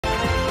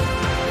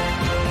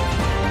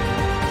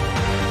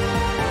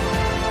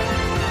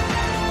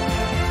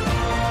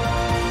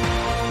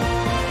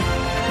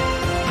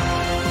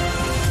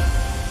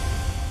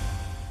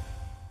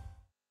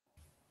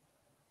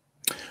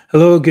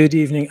Hello, good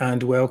evening,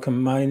 and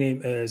welcome. My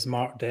name is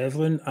Mark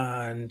Devlin,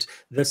 and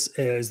this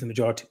is the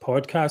Majority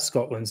Podcast,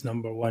 Scotland's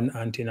 #1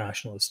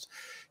 anti-nationalist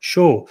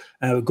show.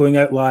 We're going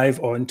out live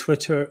on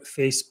Twitter,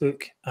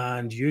 Facebook,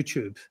 and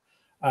YouTube.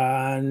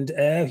 And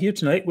here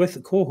tonight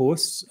with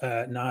co-hosts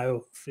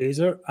Niall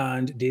Fraser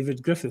and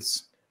David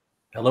Griffiths.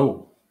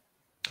 Hello.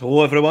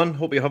 Hello, everyone.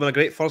 Hope you're having a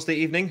great Thursday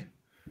evening.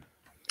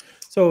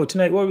 So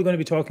tonight, what are we going to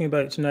be talking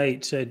about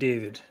tonight,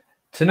 David?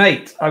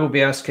 Tonight, I will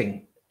be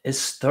asking, is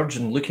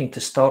Sturgeon looking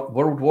to start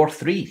World War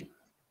III?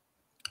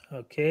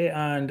 Okay,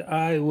 and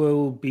I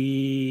will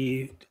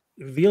be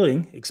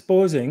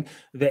exposing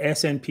the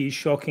SNP's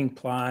shocking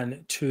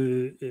plan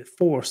to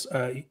force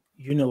a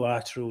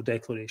unilateral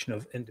declaration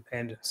of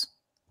independence.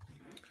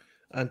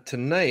 And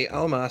tonight,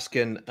 I'm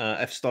asking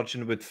if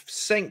Sturgeon would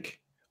sink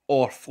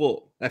or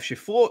float. If she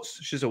floats,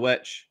 she's a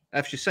witch.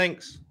 If she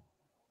sinks,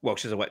 well,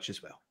 she's a witch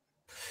as well.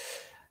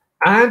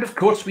 And, of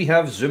course, we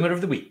have Zoomer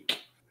of the Week.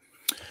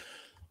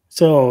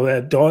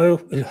 So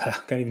Doyle, I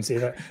can't even say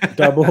that.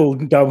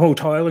 Double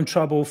toil and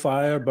trouble,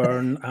 fire,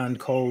 burn, and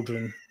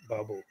cauldron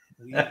bubble.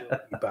 We will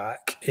be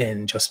back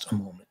in just a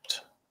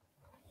moment.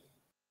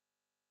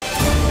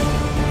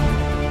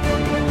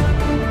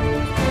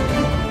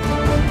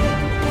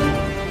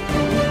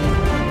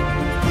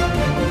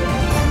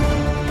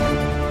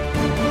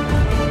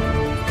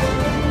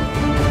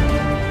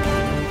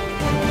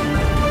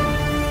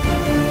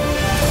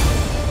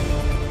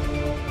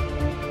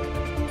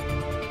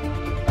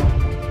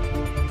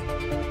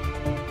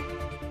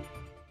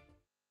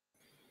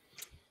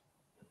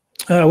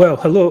 Well,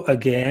 hello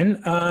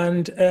again.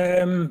 And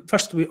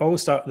first, we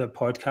always start the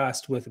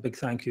podcast with a big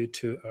thank you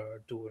to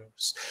our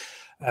donors.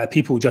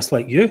 People just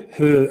like you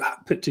who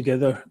put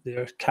together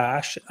their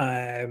cash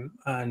and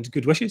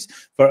good wishes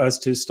for us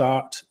to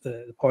start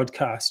the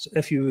podcast.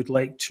 If you would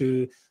like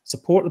to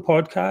support the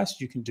podcast,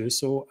 you can do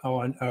so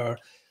on our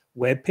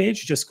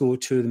webpage. Just go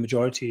to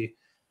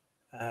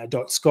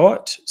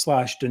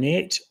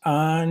themajority.scot/donate,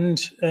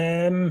 and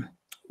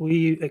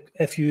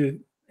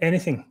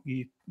anything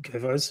you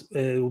give us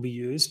will be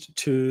used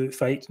to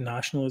fight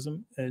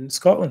nationalism in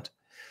Scotland.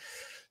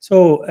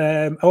 So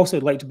I also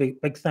would like to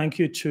big thank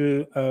you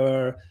to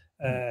our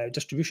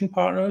distribution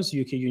partners,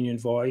 UK Union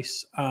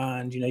Voice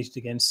and United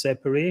Against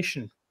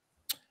Separation.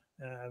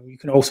 You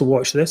can also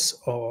watch this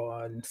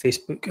on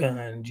Facebook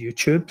and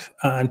YouTube,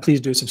 and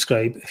please do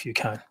subscribe if you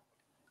can.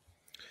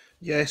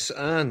 Yes,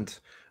 and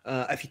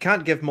if you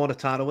can't give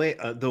monetarily,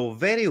 the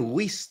very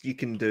least you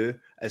can do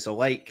is a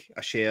like,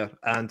 a share,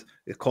 and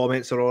the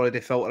comments are already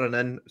filtering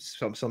in.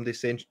 Somebody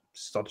saying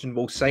Sturgeon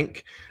will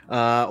sink.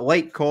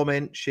 Like,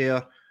 comment,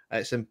 share.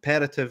 It's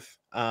imperative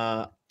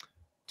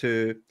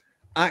to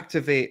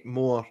activate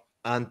more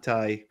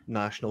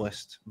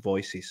anti-nationalist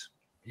voices.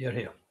 You're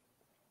here.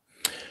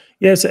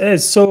 Yes, it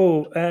is.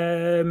 So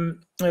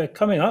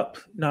coming up,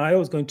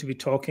 Niall is going to be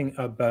talking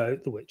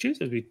about the witches.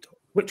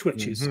 Which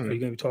witches are you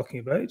going to be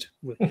talking about?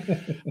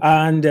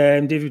 And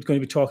David's going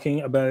to be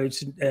talking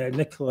about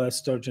Nicola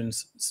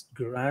Sturgeon's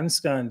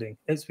grandstanding,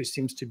 which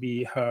seems to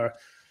be her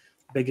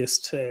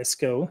biggest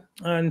skill.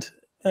 And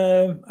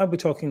I'll be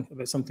talking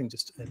about something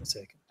just in a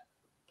second.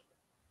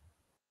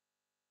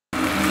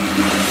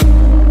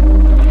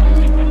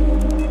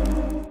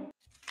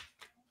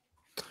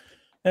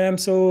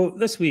 So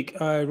this week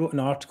I wrote an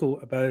article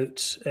about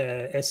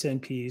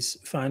SNP's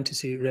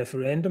fantasy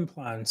referendum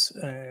plans.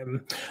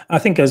 I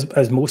think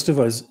as most of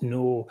us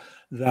know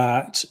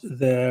that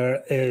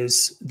there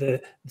is to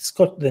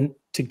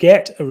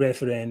get a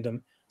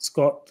referendum,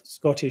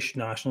 Scottish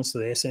nationalists, so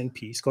the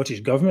SNP, Scottish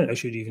government, I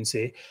should even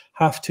say,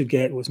 have to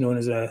get what's known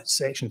as a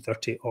Section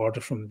 30 order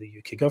from the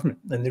UK government.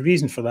 And the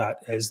reason for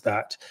that is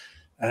that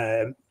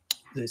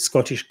the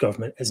Scottish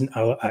government isn't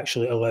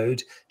actually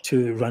allowed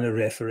to run a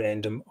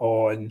referendum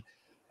on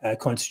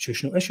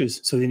constitutional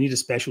issues. So they need a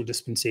special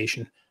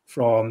dispensation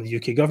from the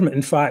UK government.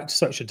 In fact,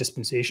 such a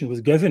dispensation was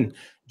given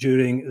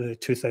during the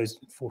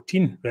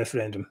 2014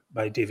 referendum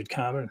by David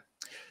Cameron.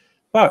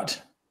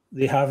 But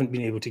they haven't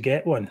been able to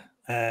get one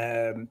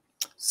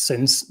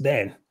since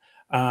then.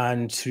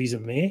 And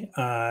Theresa May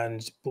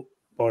and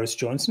Boris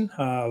Johnson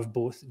have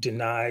both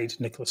denied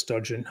Nicola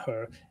Sturgeon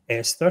her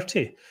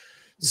S30.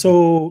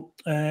 So,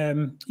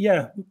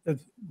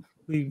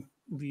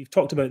 we've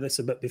talked about this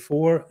a bit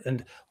before,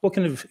 and what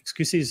kind of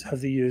excuses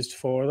have they used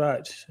for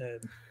that?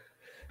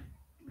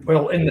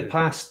 Well, in the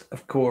past,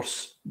 of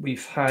course,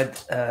 we've had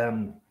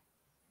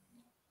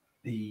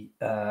the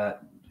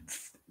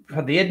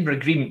Edinburgh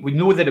Agreement. We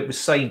know that it was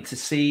signed to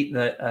say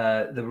that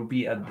there will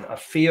be a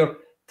fair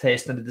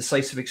test and a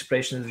decisive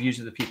expression of the views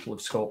of the people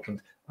of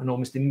Scotland, and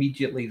almost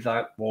immediately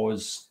that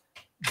was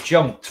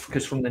jumped,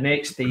 because from the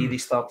next day they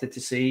started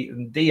to say,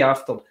 and the day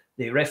after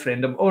the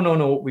referendum, oh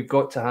no, we've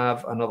got to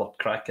have another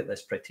crack at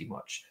this, pretty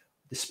much,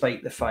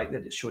 despite the fact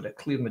that it showed a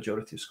clear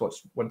majority of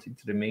Scots wanting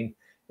to remain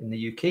in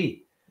the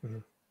UK.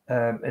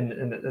 And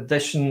in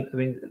addition, I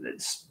mean,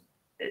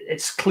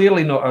 it's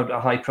clearly not a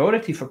high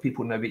priority for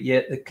people now, but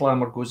yet the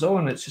clamour goes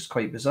on. It's just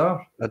quite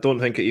bizarre. I don't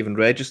think it even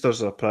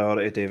registers a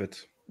priority, David.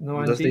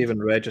 No, it doesn't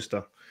even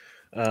register.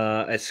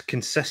 It's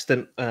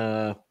consistent.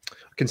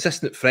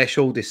 Consistent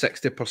threshold is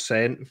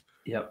 60%.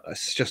 Yeah,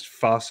 It's just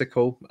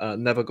farcical.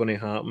 Never going to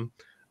happen.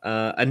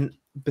 And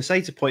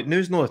besides the point,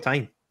 now's not the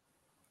time.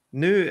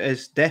 Now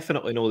is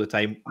definitely not the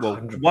time. Well,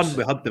 100%. one,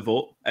 we had the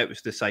vote. It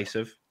was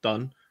decisive.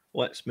 Done.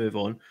 Let's move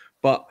on.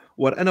 But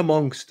we're in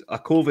amongst a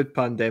COVID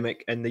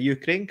pandemic and the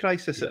Ukraine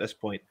crisis at this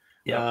point.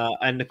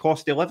 And the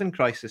cost of living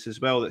crisis as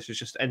well. That's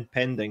just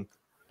impending.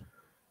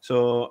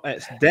 So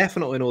it's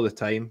definitely not the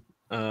time.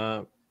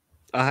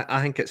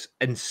 I think it's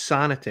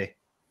insanity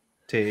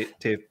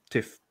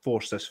to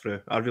force this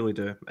through. I really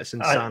do. It's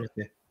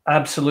insanity.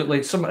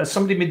 Absolutely.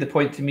 Somebody made the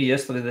point to me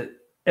yesterday that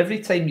every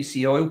time you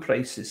see oil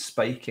prices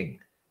spiking,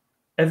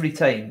 every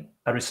time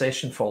a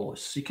recession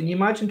follows. So can you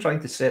imagine trying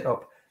to set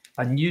up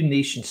a new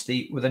nation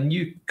state with a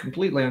new,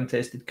 completely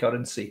untested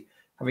currency,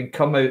 having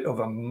come out of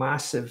a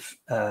massive,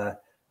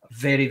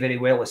 very, very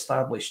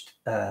well-established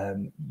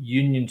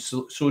union,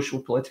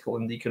 social, political,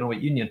 and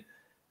economic union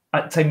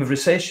at the time of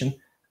recession,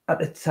 at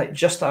the time,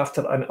 just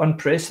after an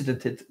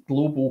unprecedented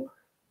global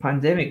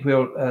pandemic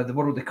where the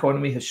world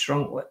economy has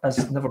shrunk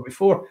as never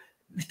before.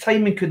 The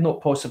timing could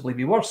not possibly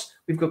be worse.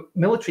 We've got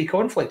military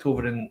conflict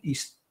over in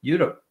East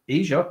Europe,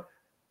 Asia.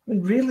 I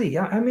mean, really,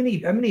 how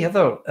many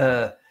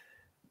other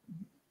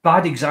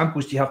bad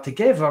examples do you have to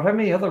give, or how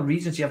many other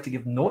reasons you have to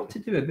give not to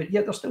do it? But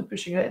yet they're still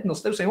pushing ahead and they're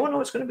still saying, "Oh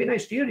no, it's going to be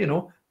next year." You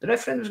know, the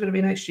referendum is going to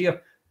be next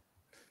year.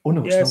 Oh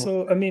no, it's not.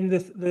 So I mean,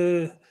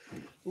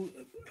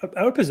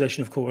 our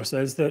position, of course,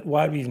 is that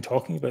why are we even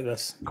talking about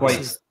this?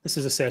 This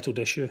is a settled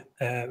issue.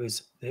 It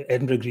was the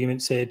Edinburgh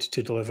Agreement said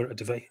to deliver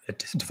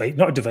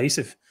not a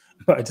divisive,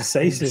 but a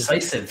decisive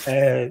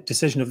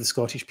decision of the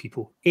Scottish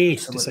people.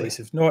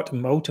 Decisive, not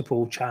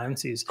multiple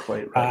chances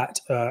at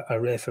a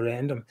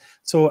referendum.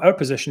 So our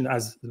position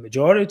as the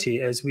majority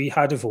is we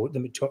had a vote.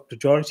 The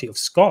majority of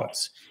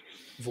Scots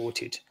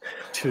voted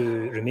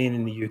to remain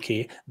in the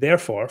UK.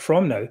 Therefore,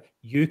 from now,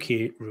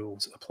 UK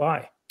rules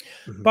apply.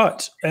 Mm-hmm.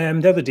 But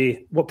the other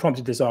day, what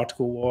prompted this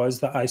article was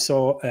that I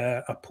saw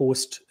a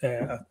post,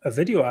 a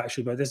video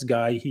actually by this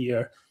guy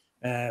here.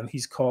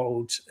 He's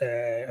called,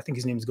 I think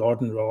his name's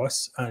Gordon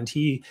Ross, and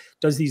he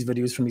does these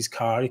videos from his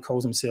car. He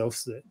calls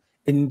himself the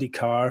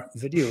IndyCar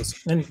videos.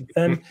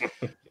 And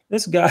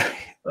this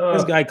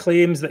guy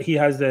claims that he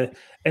has the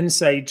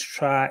inside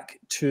track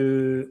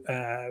to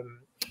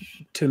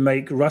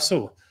Mike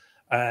Russell,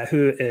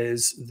 who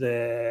is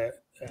the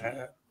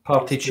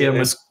party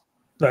chairman.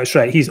 That's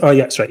right. He's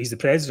the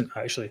president,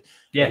 actually.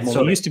 Yeah, he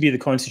used to be the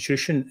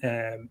Constitution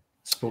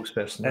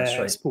spokesperson. That's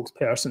right.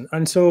 Spokesperson.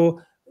 And so,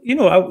 you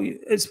know,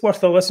 it's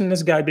worth a listen.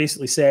 This guy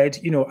basically said,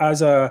 you know,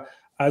 as a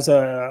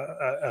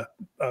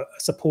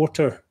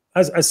supporter,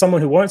 as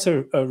someone who wants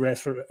a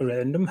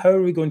referendum, how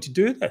are we going to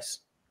do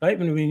this? Right,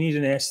 when we need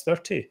an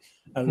S30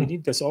 and we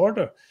need this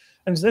order.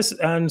 And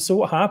so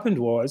what happened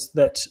was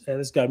that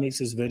this guy makes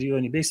this video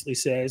and he basically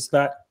says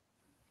that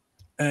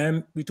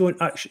we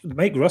don't actually.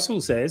 Mike Russell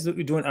says that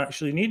we don't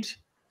actually need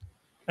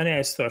an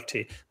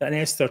S30. That an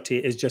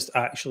S30 is just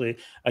actually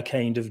a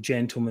kind of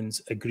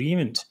gentleman's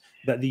agreement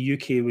that the UK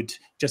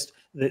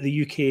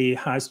the UK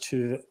has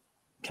to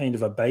kind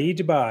of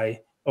abide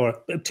by,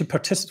 or to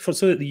participate,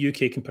 so that the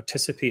UK can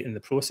participate in the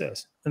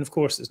process. And of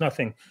course, there's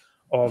nothing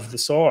of the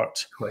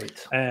sort.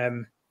 Right.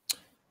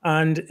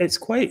 And it's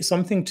quite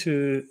something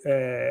to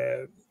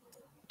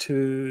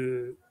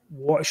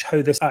watch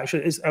how this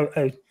actually is.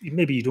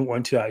 Maybe you don't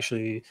want to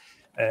actually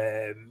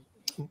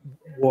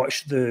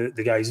watch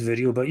the guy's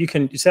video, but you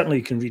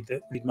certainly can read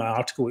my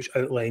article, which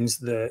outlines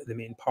the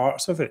main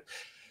parts of it.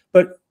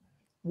 But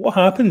what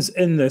happens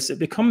in this?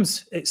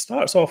 It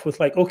starts off with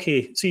like,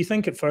 okay, so you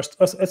think at first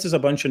this is a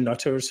bunch of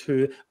nutters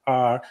who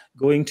are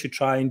going to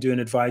try and do an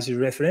advisory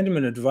referendum.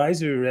 An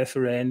advisory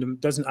referendum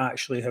doesn't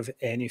actually have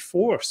any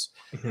force.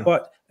 Mm-hmm.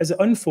 But as it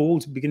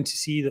unfolds, we begin to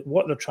see that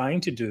what they're trying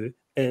to do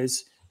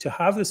is to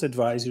have this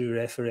advisory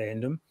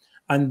referendum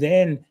and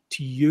then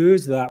to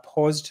use that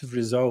positive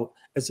result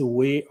as a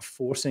way of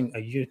forcing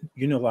a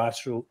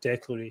unilateral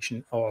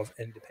declaration of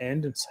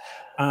independence.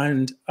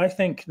 And I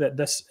think that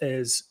this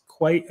is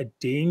quite a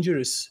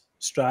dangerous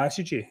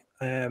strategy.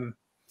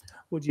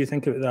 What do you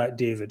think about that,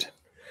 David?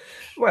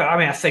 Well, I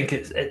mean, I think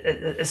it's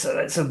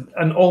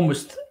an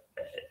almost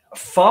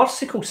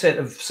farcical set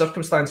of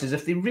circumstances.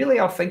 If they really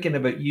are thinking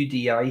about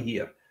UDI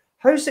here,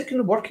 how is it going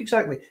to work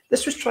exactly?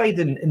 This was tried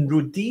in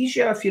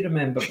Rhodesia, if you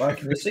remember,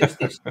 back in the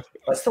 60s.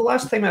 That's the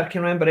last time I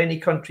can remember any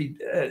country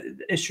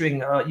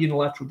issuing a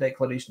unilateral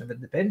declaration of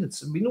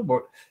independence. And we know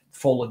what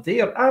followed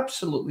there.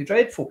 Absolutely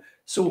dreadful.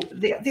 So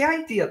the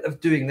idea of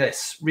doing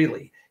this,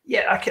 really,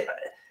 yeah,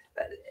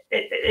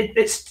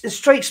 it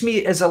strikes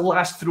me as a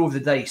last throw of the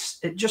dice.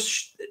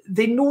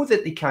 They know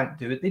that they can't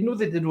do it. They know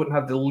that they don't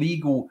have the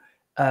legal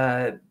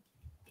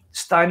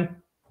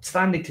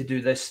standing to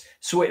do this,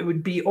 so it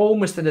would be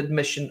almost an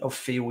admission of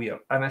failure,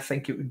 and I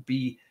think it would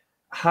be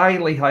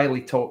highly,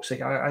 highly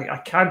toxic.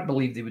 I can't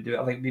believe they would do it.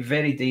 I think it'd be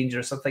very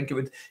dangerous. I think it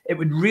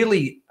would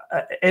really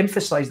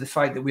emphasize the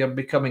fact that we are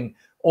becoming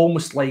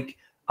almost like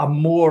a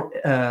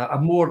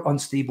more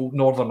unstable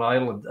Northern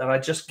Ireland. And I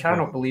just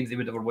cannot believe they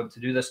would ever want to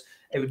do this.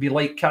 It would be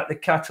like the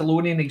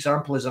Catalonian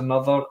example is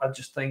another. I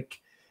just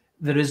think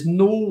there is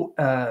no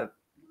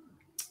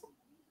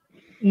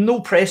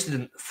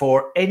precedent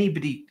for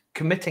anybody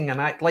committing an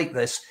act like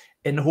this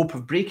in the hope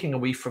of breaking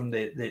away from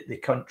the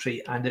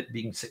country and it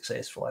being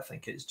successful. I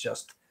think it's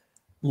just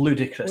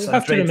ludicrous. We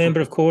have to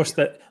remember, of course,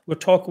 that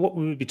what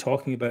we would be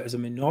talking about is a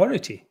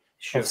minority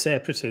of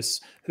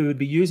separatists who would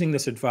be using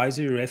this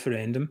advisory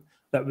referendum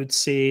that would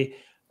say,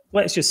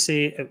 let's just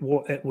say it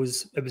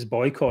was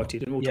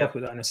boycotted, and we'll talk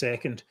about that in a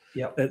second.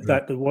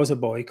 That there was a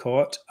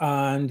boycott,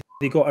 and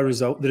they got the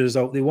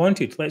result they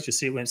wanted. Let's just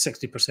say it went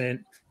 60%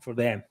 for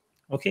them.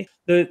 Okay.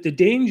 The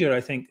danger,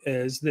 I think,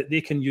 is that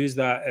they can use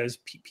that as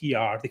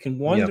PR. They can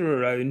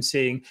wander around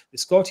saying the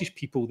Scottish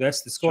people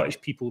this, the Scottish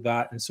people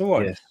that, and so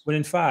on. When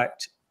in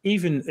fact,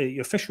 even the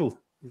official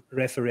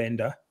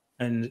referenda,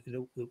 and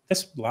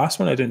this last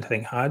one I didn't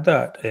think had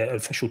that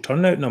official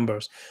turnout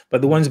numbers, but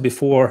the ones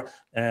before,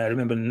 I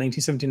remember in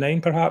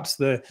 1979, perhaps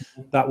the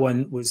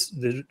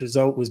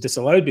result was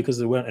disallowed because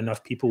there weren't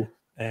enough people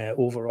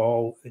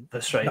overall.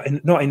 That's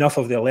right. Not enough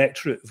of the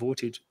electorate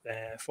voted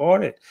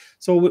for it.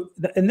 So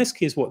in this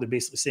case, what they're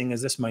basically saying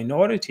is this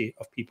minority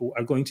of people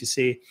are going to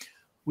say,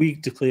 we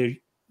declare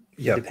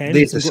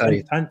independence.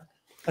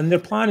 And their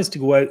plan is to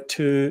go out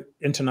to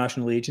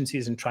international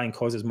agencies and try and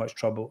cause as much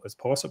trouble as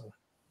possible.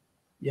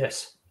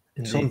 Yes.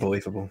 It's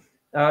unbelievable.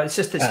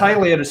 It's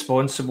highly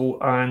irresponsible,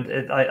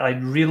 and I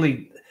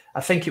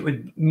think it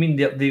would mean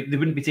that they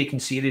wouldn't be taken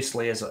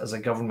seriously as a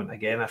government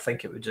again. I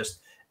think it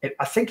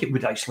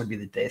would actually be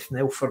the death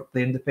knell for the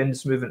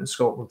independence movement in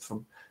Scotland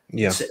for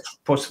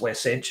possibly a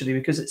century,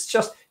 because it's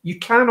just, you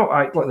cannot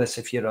act like this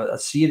if you're a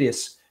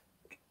serious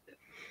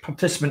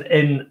participant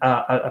in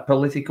a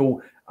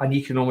political and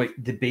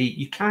economic debate.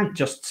 You can't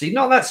just say,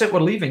 no, that's it, we're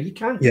leaving. You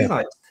can't do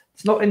that.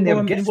 It's not in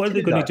their gift. What are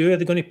they going to do? Are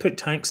they going to put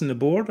tanks on the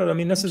border? I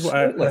mean, this is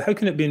how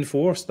can it be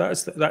enforced?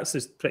 That's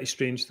a pretty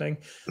strange thing.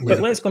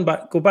 But let's go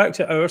back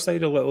to our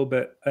side a little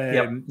bit.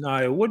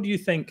 Niall, what do you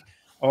think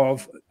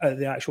of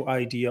the actual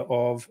idea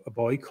of a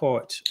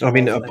boycott? I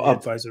mean,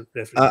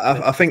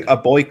 I think a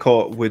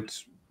boycott would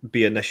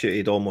be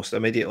initiated almost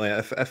immediately.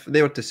 If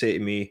they were to say to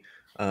me,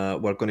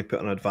 we're going to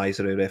put an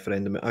advisory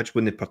referendum, I just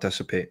wouldn't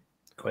participate.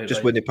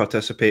 Wouldn't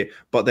participate.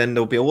 But then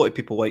there'll be a lot of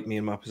people like me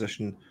in my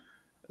position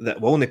that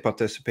will only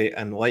participate,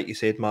 and like you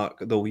said, Mark,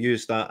 they'll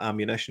use that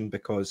ammunition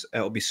because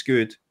it'll be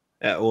skewed.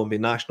 It'll be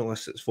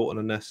nationalists that's voting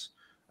on this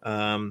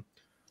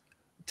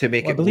to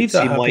make it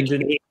seem like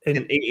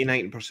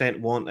 89%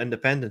 want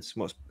independence.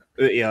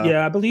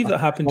 I believe that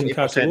happened in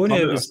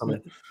Catalonia.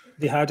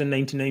 They had a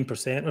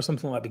 99% or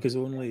something like that, because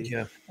only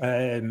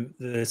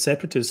the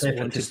separatists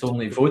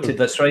only voted.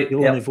 That's right. They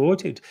only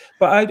voted.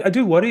 But I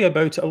do worry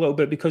about it a little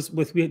bit, because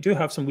we do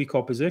have some weak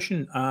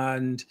opposition,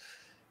 and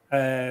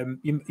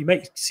you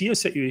might see a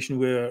situation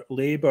where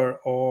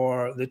Labour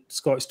or the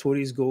Scots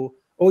Tories go,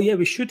 oh yeah,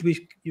 we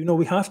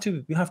have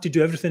to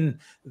do everything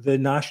the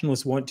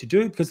nationalists want to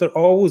do, because they're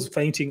always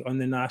fighting on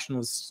the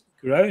nationalist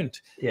ground.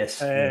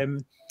 Yes.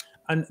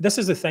 And this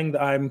is the thing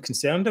that I'm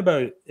concerned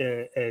about,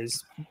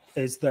 is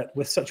that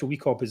with such a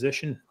weak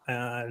opposition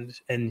and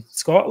in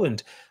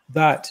Scotland,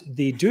 that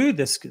they do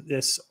this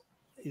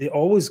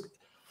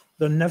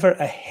they're never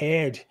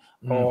ahead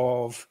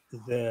of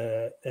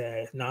the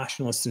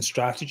nationalists in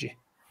strategy.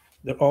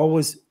 They're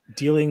always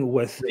dealing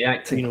with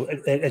reacting,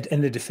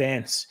 in the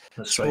defence.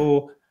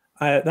 So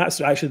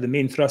that's actually the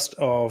main thrust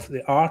of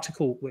the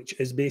article, which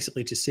is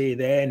basically to say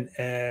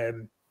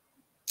then,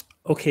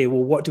 okay,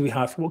 well, what do we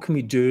have? What can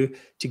we do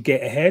to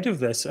get ahead of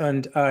this?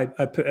 And I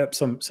put up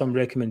some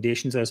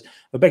recommendations. There's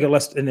a bigger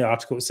list in the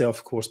article itself,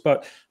 of course,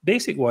 but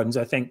basic ones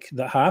I think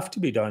that have to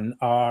be done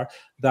are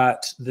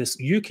that this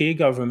UK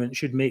government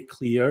should make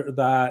clear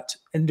that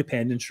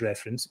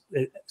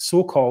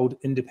so-called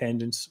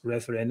independence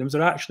referendums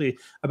are actually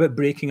about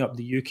breaking up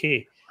the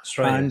UK.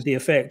 And they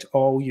affect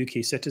all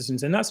UK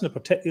citizens. And that's a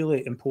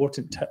particularly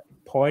important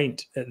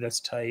point at this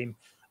time.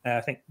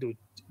 I think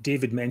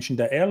David mentioned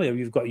that earlier.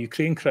 We've got a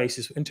Ukraine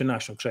crisis,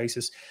 international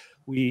crisis.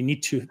 We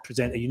need to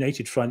present a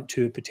united front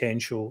to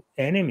potential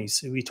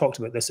enemies. We talked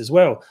about this as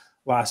well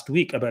last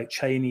week, about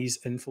Chinese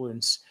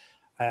influence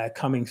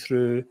coming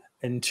through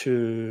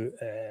into,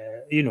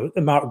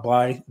 Mark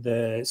Bly,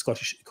 the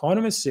Scottish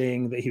economist,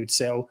 saying that he would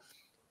sell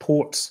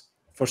ports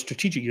for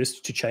strategic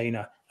use to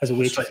China as a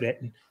way to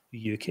threaten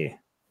the UK.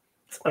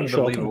 It's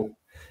unbelievable. Shocking.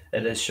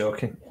 It is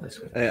shocking.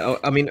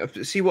 I mean,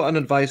 see what an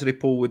advisory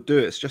poll would do.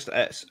 It's just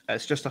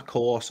a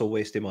colossal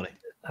waste of money.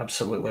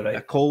 Absolutely right.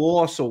 A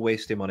colossal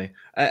waste of money.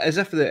 As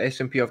if the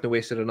SNP haven't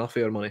wasted enough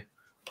of our money,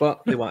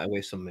 but they want to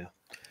waste some more.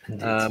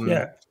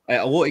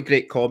 A lot of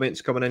great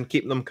comments coming in.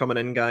 Keep them coming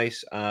in,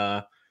 guys.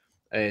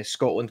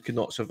 Scotland could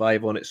not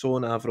survive on its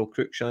own. Avril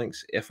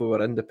Cruikshanks. If we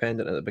were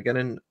independent at the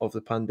beginning of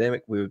the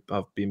pandemic, we would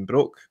have been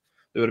broke.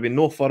 There would have been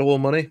no furlough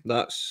money.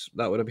 That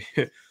would have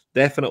been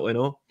definitely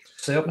no.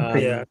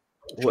 Certainly.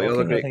 What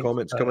other great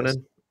comments coming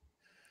in?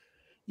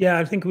 Yeah,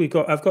 I think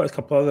I've got a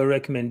couple other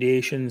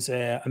recommendations.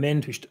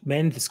 Amend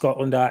the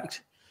Scotland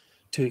Act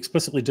to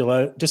explicitly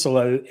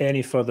disallow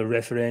any further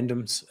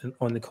referendums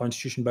on the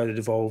constitution by the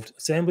devolved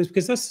assemblies,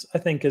 because this, I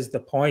think, is the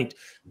point.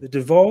 The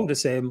devolved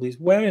assemblies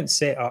weren't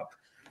set up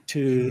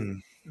to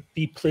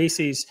be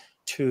places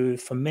to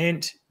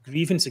foment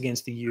grievance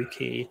against the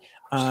UK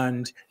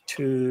and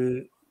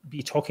to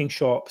be talking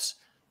shops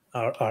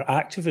or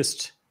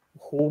activist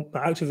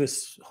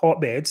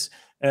hotbeds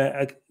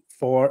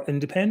for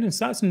independence.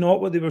 That's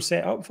not what they were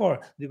set up for.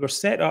 They were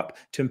set up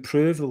to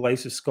improve the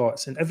lives of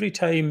Scots. And every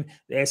time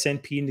the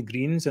SNP and the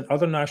Greens and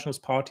other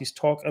nationalist parties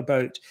talk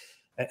about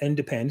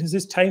independence,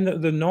 it's time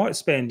that they're not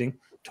spending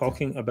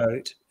talking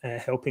about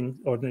helping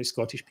ordinary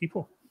Scottish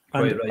people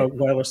and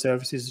while our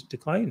services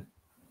decline.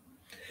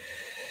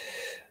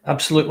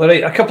 Absolutely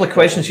right. A couple of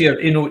questions here.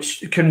 You know,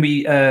 can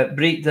we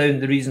break down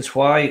the reasons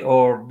why,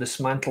 or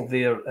dismantle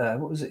their?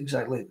 What was it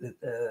exactly?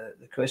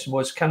 The question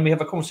was: can we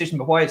have a conversation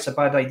about why it's a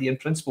bad idea in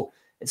principle?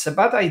 It's a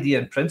bad idea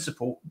in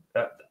principle,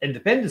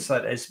 independence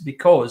that is,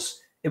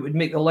 because it would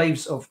make the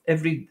lives of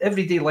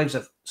everyday lives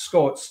of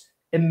Scots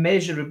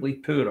immeasurably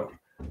poorer,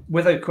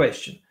 without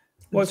question.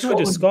 Well, it's not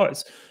just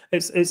Scots.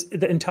 It's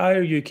the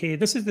entire UK.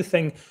 This is the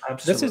thing.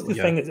 Absolutely, this is the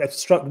thing that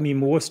struck me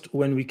most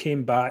when we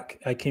came back.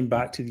 I came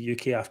back to the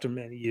UK after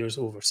many years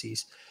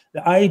overseas.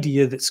 The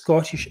idea that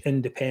Scottish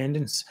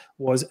independence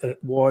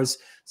was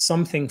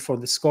something for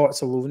the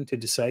Scots alone to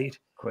decide,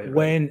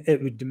 when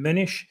it would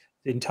diminish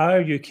the entire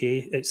UK.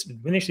 It's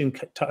diminishing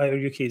the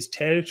entire UK's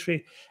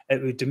territory.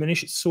 It would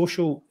diminish its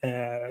social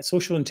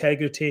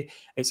integrity,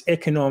 its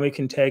economic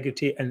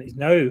integrity, and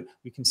now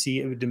we can see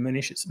it would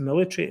diminish its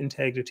military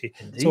integrity.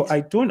 Indeed. So I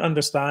don't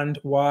understand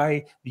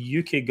why the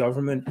UK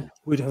government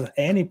would have at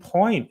any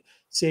point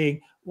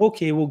saying,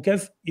 okay, we'll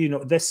give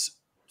this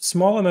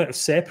small amount of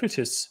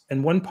separatists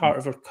in one part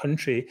of our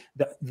country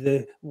that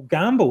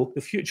gamble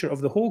the future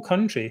of the whole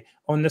country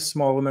on this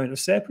small amount of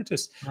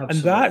separatists. Absolutely.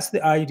 And that's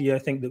the idea, I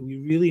think, that we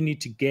really need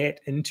to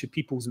get into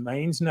people's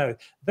minds now.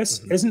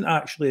 This isn't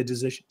actually a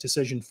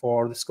decision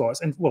for the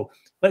Scots. And, well,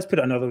 let's put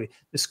it another way.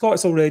 The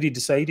Scots already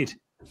decided.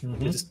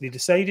 They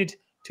decided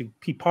to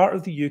be part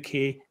of the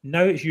UK.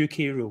 Now it's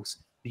UK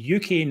rules. The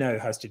UK now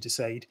has to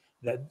decide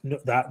that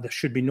there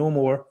should be no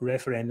more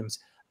referendums.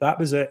 That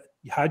was it.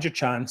 You had your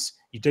chance.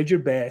 You did your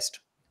best.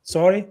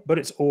 Sorry, but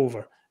it's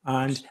over.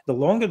 And the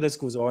longer this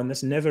goes on,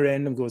 this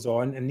never-ending goes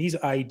on, and these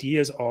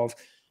ideas of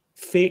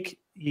fake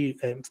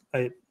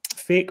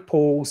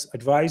polls,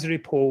 advisory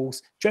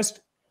polls,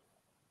 just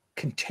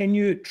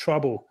continue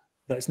trouble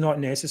that's not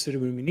necessary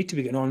when we need to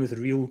be getting on with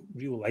real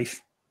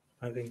life.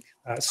 I think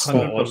that's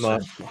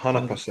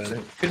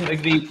 100%. Couldn't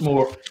agree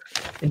more.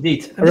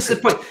 Indeed. And this is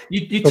the point.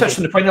 You touched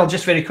on the point, I'll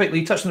just very quickly,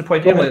 you touched on the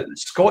point earlier,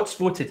 Scots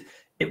voted.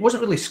 It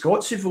wasn't really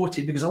Scots who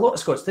voted, because a lot of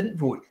Scots didn't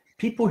vote.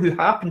 People who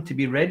happened to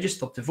be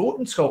registered to vote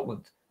in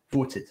Scotland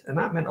voted, and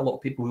that meant a lot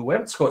of people who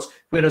weren't Scots.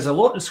 Whereas a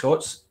lot of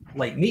Scots,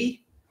 like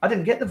me, I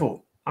didn't get the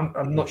vote.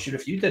 I'm not sure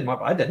if you did,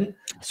 but I didn't.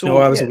 So no,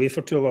 I was away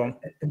for too long.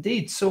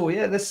 Indeed. So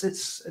yeah,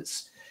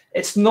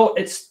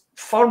 it's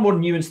far more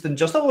nuanced than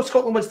just, oh,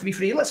 Scotland wants to be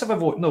free, let's have a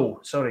vote. No,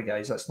 sorry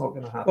guys, that's not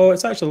going to happen. Well,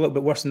 it's actually a little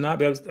bit worse than that.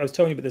 But I was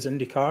telling you about this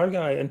IndyCar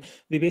guy, and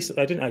they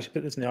basically, I didn't actually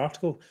put this in the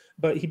article,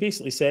 but he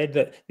basically said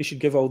that they should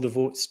give all the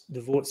votes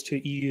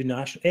to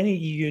any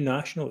EU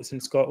national that's in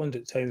Scotland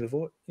at the time of the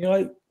vote. You're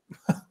like,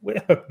 wait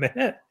a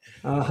minute.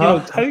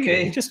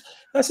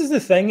 This is the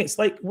thing. It's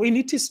like, we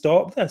need to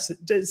stop this.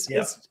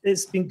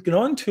 It's been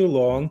going on too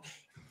long.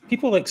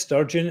 People like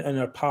Sturgeon and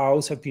our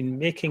pals have been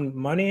getting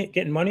money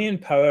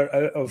and power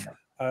out of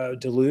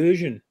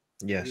delusion.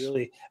 Yes.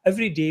 Really.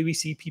 Every day we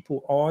see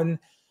people on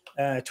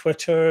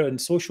Twitter and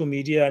social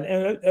media and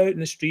out in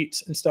the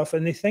streets and stuff,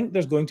 and they think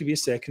there's going to be a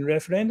second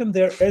referendum.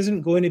 There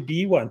isn't going to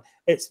be one.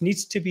 It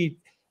needs to be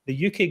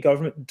the UK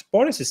government.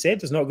 Boris has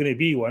said there's not going to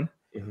be one,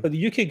 but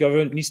the UK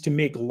government needs to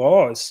make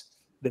laws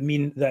that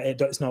mean that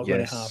it's not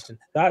going to happen.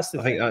 That's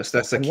the thing. I think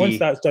that's the key. Once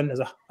that's done, there's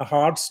a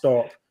hard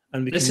stop,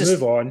 and we can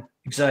move on.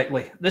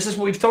 Exactly. This is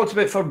what we've talked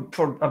about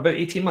for about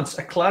 18 months.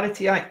 A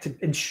Clarity Act to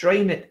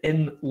enshrine it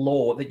in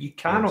law, that you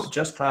cannot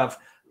just have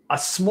a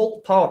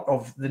small part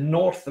of the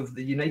north of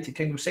the United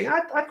Kingdom saying,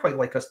 I'd quite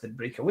like us to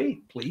break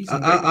away, please.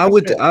 I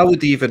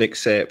would even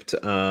accept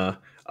a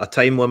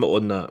time limit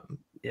on that.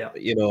 Yeah.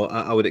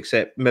 I would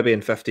accept maybe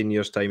in 15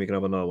 years' time you can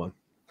have another one.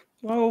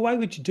 Well, why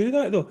would you do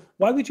that though?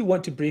 Why would you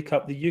want to break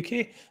up the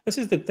UK? This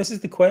is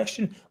the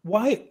question.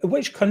 Why?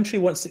 Which country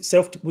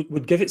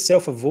would give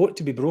itself a vote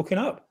to be broken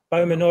up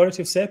by a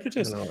minority of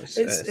separatists?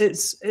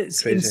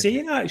 It's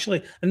insane,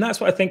 actually. And that's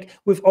what I think.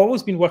 We've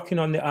always been working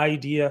on the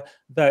idea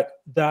that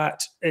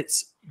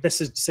this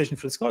is a decision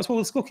for the Scots. Well,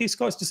 it's okay.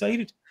 Scots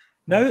decided.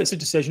 Now it's a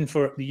decision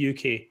for the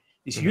UK.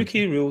 It's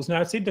UK rules.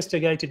 Now I said this to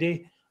a guy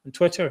today on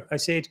Twitter. I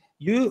said,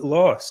 you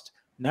lost.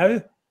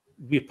 Now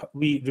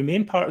we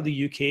remain part of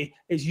the UK.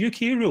 It's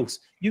UK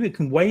rules. You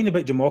can whine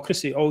about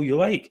democracy all you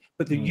like,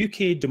 but the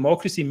UK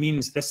democracy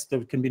means this: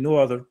 there can be no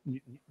other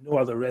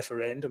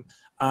referendum,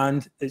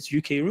 and it's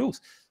UK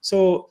rules.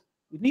 So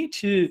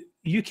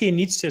UK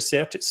needs to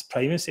assert its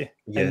primacy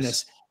in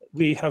this.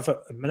 we have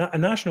a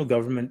national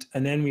government,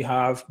 and then we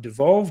have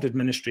devolved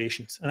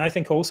administrations. And I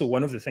think also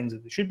one of the things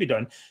that should be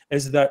done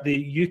is that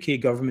the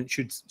UK government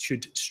should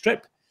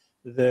strip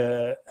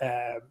the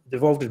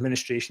devolved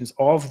administrations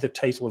of the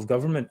title of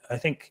government. I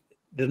think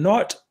they're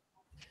not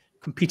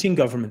competing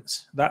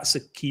governments. That's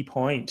a key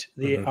point.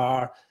 They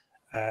are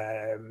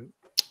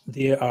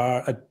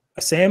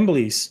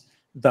assemblies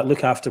that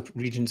look after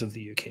regions of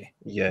the UK.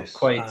 Yes,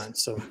 quite. And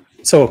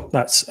so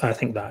that's, I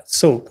think that.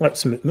 So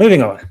let's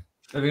moving on.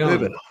 Moving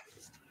on.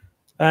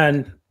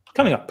 And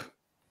coming up,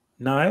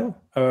 Niall,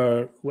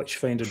 our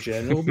Witchfinder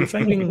General, will be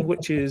finding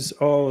witches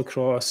all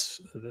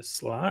across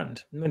this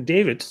land. And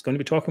David is going to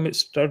be talking about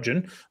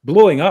Sturgeon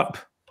blowing up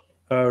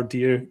our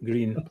dear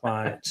green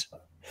planet.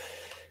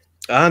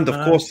 And of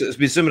course, it'll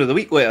be Zoomer of the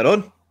Week later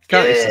on.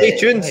 Stay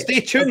tuned. Right. Stay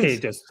tuned. Okay,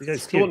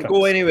 just don't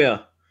go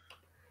anywhere.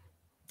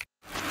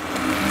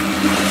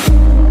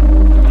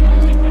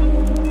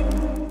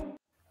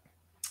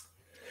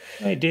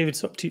 Right, David,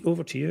 it's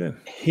over to you.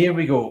 Here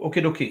we go.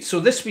 Okay. So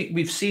this week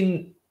we've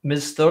seen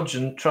Ms.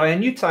 Sturgeon try a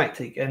new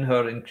tactic in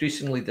her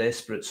increasingly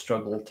desperate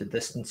struggle to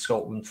distance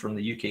Scotland from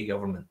the UK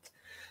government.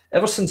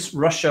 Ever since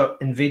Russia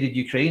invaded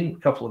Ukraine a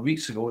couple of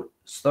weeks ago,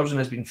 Sturgeon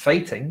has been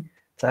fighting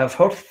to have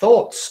her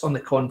thoughts on the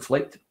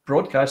conflict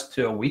broadcast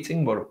to a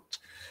waiting world.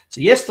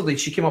 So yesterday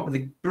she came up with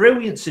a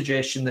brilliant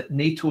suggestion that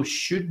NATO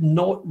should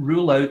not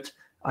rule out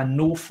a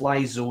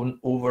no-fly zone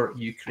over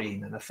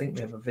Ukraine, and I think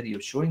we have a video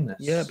showing this.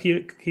 Yeah,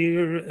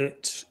 here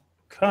it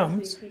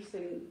comes.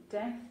 Increasing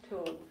death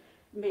toll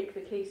make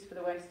the case for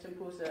the West to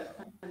impose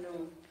a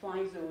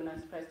no-fly zone,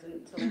 as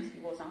President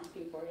Zelensky was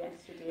asking for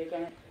yesterday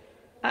again.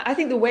 I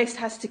think the West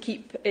has to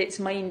keep its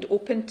mind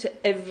open to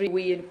every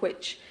way in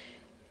which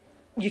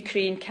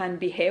Ukraine can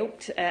be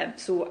helped.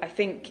 So I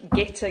think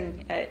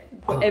getting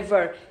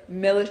whatever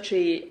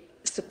military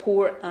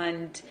support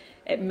and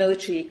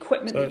military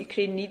equipment that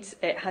Ukraine needs,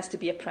 it has to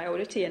be a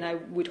priority, and I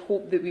would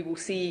hope that we will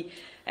see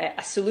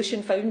a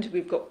solution found.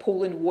 We've got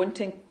Poland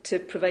wanting to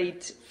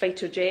provide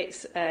fighter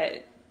jets,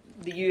 the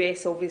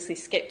US obviously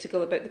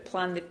sceptical about the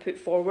plan they've put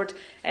forward.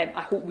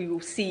 I hope we will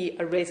see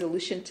a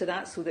resolution to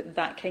that so that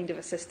that kind of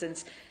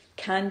assistance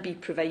can be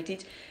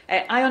provided.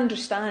 I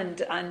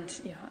understand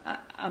and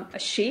I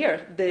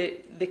share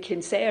the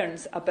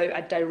concerns about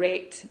a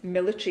direct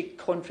military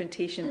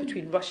confrontation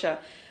between Russia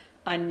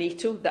and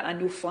NATO that a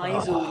no-fly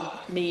zone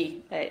may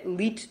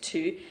lead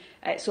to.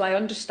 So I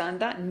understand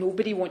that.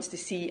 Nobody wants to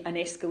see an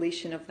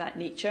escalation of that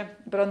nature.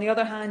 But on the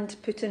other hand,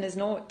 Putin is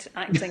not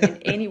acting in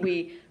any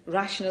way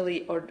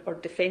rationally or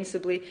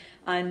defensively.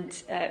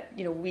 And,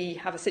 we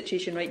have a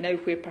situation right now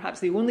where perhaps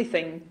the only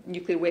thing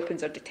nuclear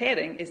weapons are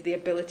deterring is the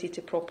ability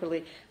to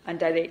properly and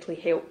directly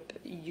help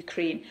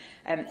Ukraine.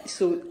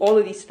 So all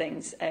of these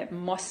things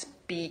must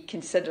be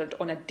considered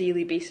on a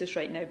daily basis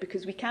right now,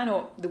 because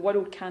the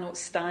world cannot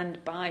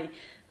stand by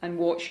and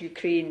watch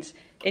Ukraine's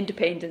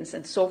independence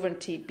and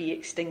sovereignty be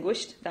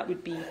extinguished. That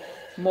would be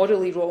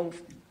morally wrong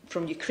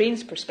from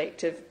Ukraine's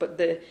perspective, but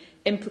the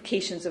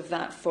implications of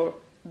that for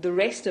the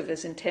rest of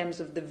us in terms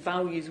of the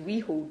values we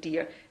hold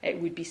dear,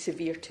 it would be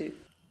severe too.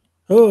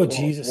 Oh,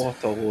 Jesus.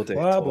 What a load of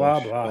blah,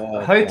 blah,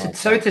 blah. How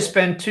to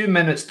spend 2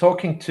 minutes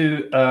talking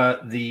to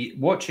the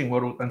watching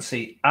world and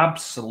say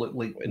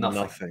absolutely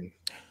nothing.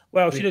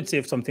 Well, she did say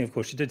something, of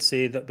course. She did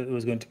say that there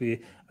was going to be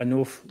a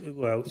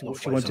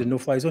she wanted a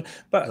no-fly zone.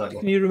 But exactly.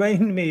 Can you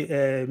remind me,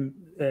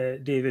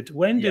 David,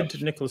 when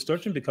did Nicola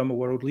Sturgeon become a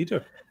world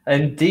leader?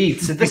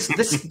 Indeed. So this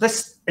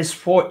is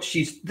what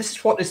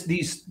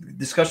these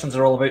discussions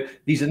are all about.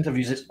 These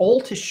interviews, it's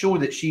all to show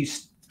that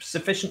she's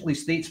sufficiently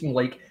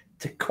statesmanlike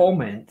to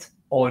comment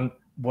on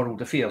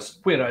world affairs,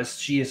 whereas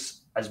she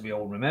is, as we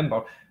all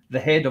remember, the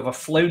head of a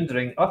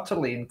floundering,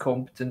 utterly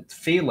incompetent,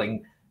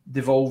 failing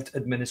devolved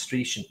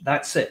administration.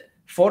 That's it.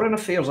 Foreign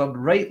affairs are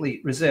rightly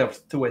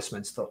reserved to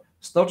Westminster.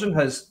 Sturgeon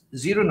has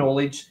zero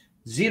knowledge,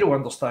 zero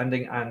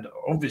understanding, and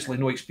obviously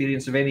no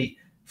experience of any,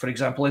 for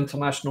example,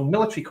 international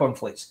military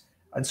conflicts.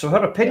 And so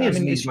her opinions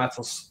in these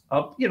matters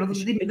are,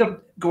 they're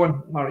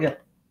going, Maria.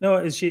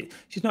 No, she's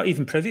not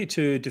even privy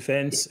to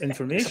defence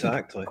information.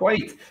 Exactly.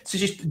 Quite. So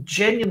she's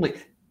genuinely,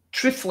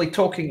 truthfully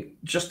talking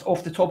just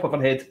off the top of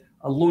her head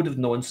a load of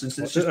nonsense.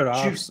 It's just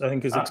arse, I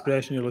think is the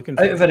expression you're looking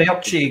for. Out of her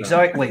archie,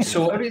 exactly.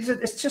 So I mean,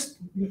 it's just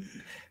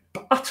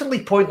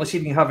utterly pointless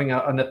even having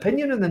an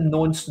opinion on the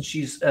nonsense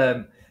she's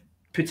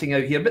putting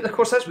out here. But of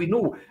course, as we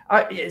know,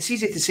 it's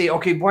easy to say,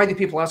 okay, why do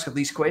people ask her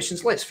these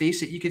questions? Let's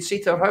face it, you could say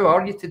to her, how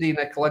are you today,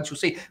 Nicola? And she'll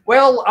say,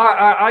 well,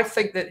 I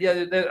think that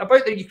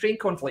about the Ukraine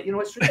conflict,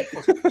 it's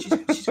ridiculous.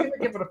 she's going to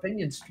give her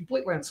opinions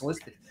completely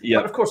unsolicited. Yeah.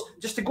 But of course,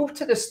 just to go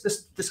to this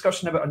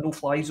discussion about a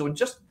no-fly zone,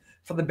 just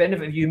for the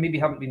benefit of you who maybe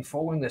haven't been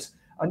following this,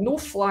 a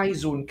no-fly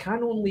zone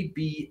can only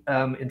be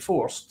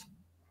enforced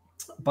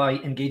by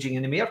engaging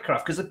enemy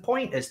aircraft, because the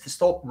point is to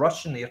stop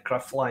Russian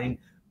aircraft flying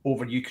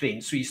over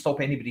Ukraine. So you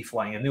stop anybody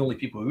flying, and the only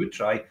people who would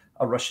try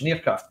are Russian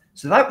aircraft.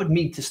 So that would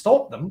mean to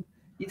stop them,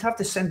 you'd have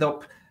to send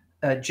up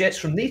jets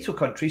from NATO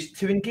countries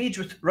to engage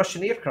with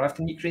Russian aircraft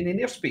in Ukrainian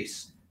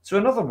airspace. So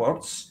in other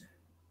words,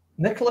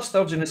 Nicola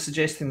Sturgeon is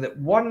suggesting that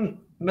one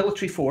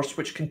military force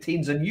which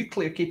contains a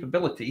nuclear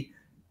capability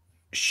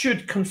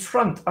should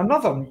confront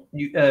another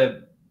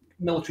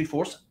military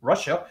force,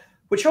 Russia,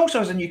 which also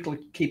has a nuclear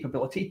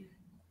capability,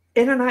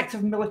 in an act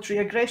of military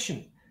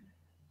aggression.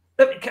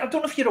 I don't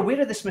know if you're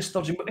aware of this, Ms.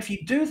 Sturgeon, but if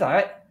you do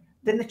that,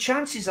 then the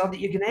chances are that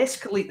you're going to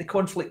escalate the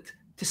conflict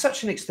to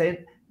such an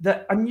extent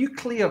that a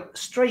nuclear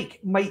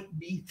strike might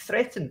be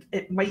threatened.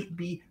 It might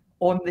be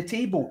on the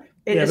table.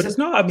 But it's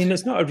not. I mean,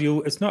 it's not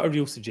a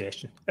real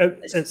suggestion.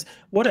 It's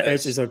what it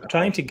is they're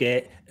trying to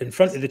get in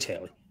front of the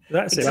telly.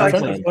 That's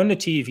exactly. it. On the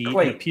TV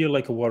and appear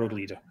like a world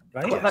leader.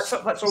 Right. That's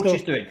all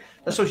she's doing.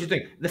 That's all she's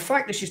doing. The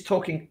fact that she's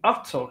talking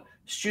utter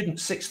student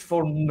sixth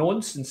form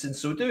nonsense in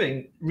so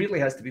doing really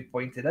has to be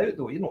pointed out,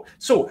 though.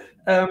 So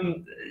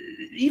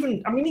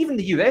even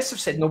the US have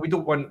said no, we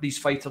don't want these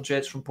fighter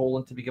jets from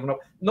Poland to be given up.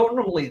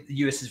 Normally, the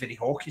US is very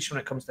hawkish when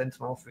it comes to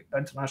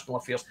international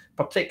affairs,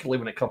 particularly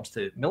when it comes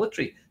to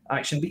military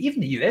action. But even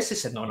the US has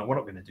said no, we're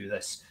not going to do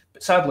this.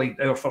 But sadly,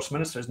 our First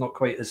Minister is not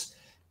quite as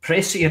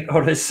prescient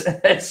or as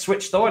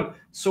switched on.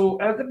 So,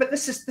 but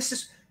this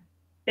is.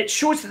 It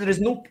shows that there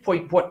is no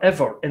point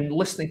whatever in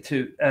listening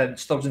to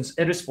Sturgeon's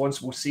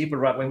irresponsible sabre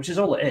rattling, which is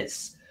all it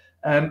is.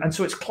 And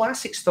so it's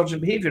classic Sturgeon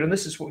behaviour, and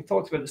this is what we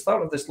talked about at the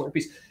start of this little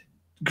piece.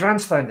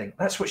 Grandstanding,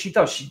 that's what she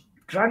does. She's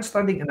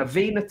grandstanding in a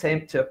vain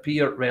attempt to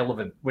appear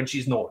relevant when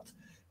she's not.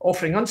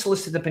 Offering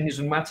unsolicited opinions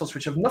on matters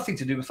which have nothing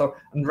to do with her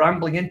and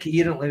rambling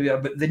incoherently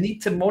about the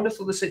need to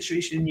monitor the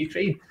situation in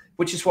Ukraine,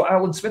 which is what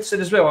Alan Smith said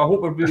as well. I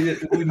hope we'll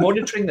be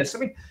monitoring this. I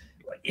mean,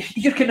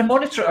 you're going to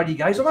monitor it, are you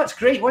guys? Well, that's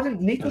great. Why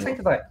didn't NATO think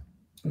of that?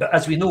 But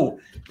as we know,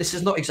 this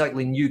is not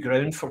exactly new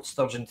ground for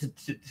Sturgeon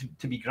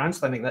to be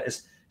grandstanding. That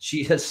is,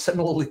 she has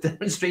similarly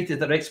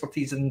demonstrated her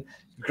expertise in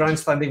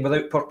grandstanding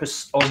without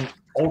purpose on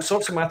all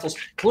sorts of matters,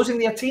 closing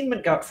the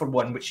attainment gap for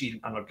one, which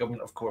she and her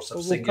government, of course,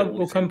 have singularly.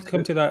 We'll come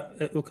to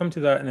that. We'll come to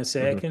that in a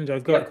second.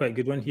 I've got quite a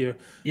good one here.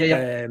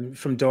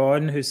 From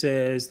Dawn, who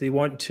says they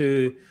want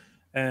to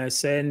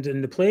send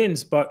in the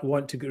planes, but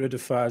want to get rid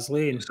of Faz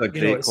Lane. It's a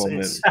great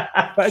comment.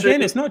 But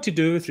again, it's not to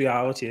do with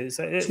reality.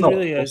 It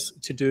really is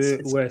to do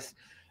with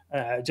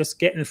just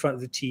getting in front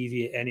of the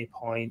TV at any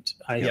point.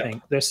 I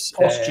think this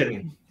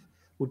posturing.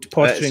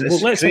 Posturing. Well,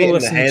 let's have a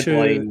listen the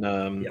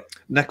headline.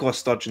 Nicola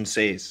Sturgeon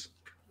says.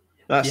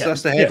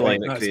 That's the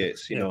headline it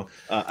creates,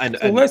 and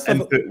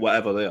input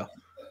whatever there.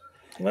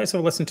 Let's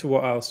have a listen to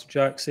what Alistair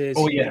Jack says.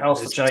 Oh yeah,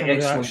 Alistair Jack,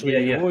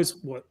 excellent.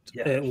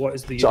 What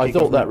is the? So I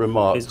thought that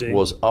remark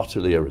was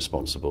utterly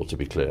irresponsible, to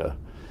be clear,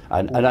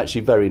 and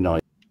actually very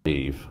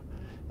naive.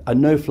 A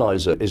no-fly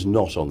zone is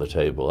not on the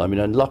table. I mean,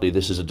 and luckily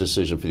this is a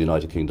decision for the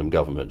United Kingdom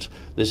government.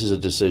 This is a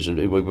decision.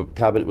 The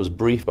cabinet was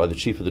briefed by the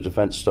Chief of the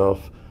Defence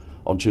Staff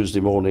on Tuesday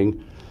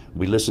morning.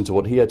 We listened to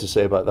what he had to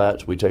say about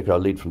that. We take our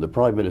lead from the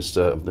Prime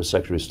Minister and the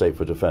Secretary of State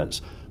for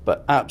Defence.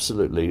 But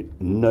absolutely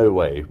no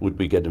way would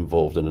we get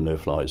involved in a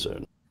no-fly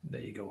zone.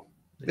 There you go.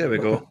 There we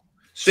go.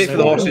 Straight for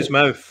the horse's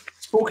mouth.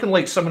 Spoken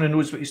like someone who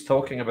knows what he's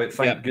talking about,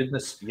 thank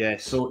goodness.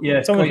 Yes. So,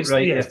 yeah, quite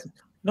right. Yes.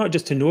 Not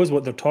just who knows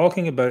what they're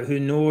talking about, who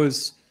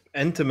knows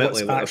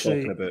intimately what they're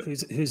talking about.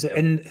 Who's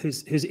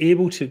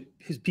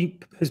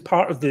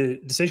part of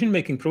the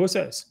decision-making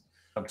process.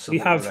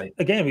 Absolutely. We have,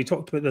 again, we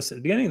talked about this at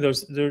the beginning,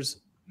 there's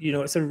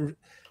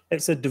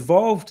it's a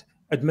devolved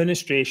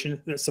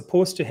administration that's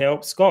supposed to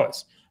help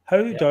Scots.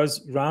 How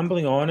does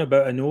rambling on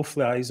about a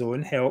no-fly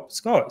zone help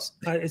Scots?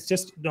 It's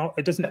just not.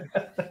 It doesn't.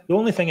 The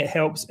only thing it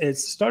helps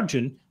is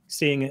Sturgeon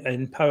staying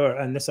in power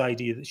and this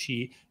idea that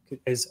she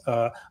is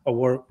a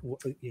world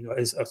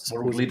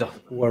leader.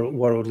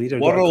 World leader.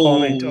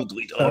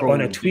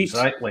 On a tweet.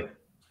 Exactly.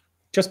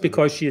 Just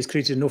because she has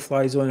created a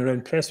no-fly zone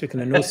around Prestwick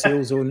and a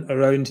no-sail zone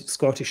around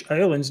Scottish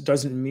Islands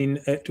doesn't mean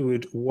it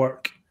would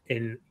work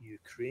in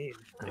Ukraine.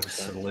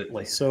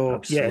 Absolutely. So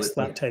yes,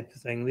 that type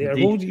of thing there.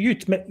 Well,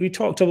 we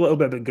talked a little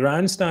bit about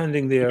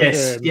grandstanding there.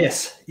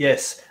 Yes.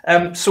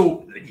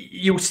 So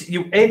you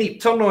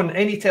turn on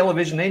any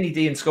television any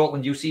day in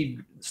Scotland, you'll see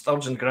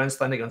Sturgeon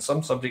grandstanding on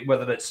some subject,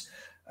 whether it's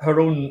her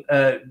own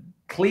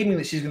claiming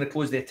that she's going to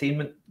close the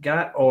attainment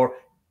gap, or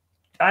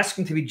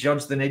asking to be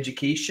judged in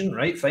education,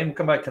 right? Fine, we'll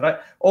come back to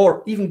that.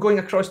 Or even going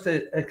across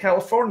to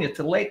California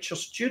to lecture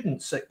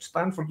students at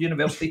Stanford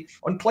University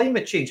on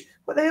climate change.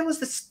 What the hell is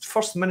the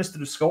First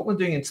Minister of Scotland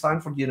doing in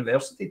Stanford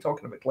University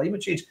talking about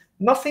climate change?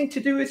 Nothing to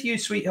do with you,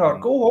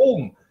 sweetheart. Go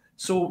home.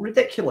 So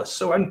ridiculous.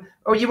 So,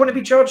 you want to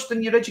be judged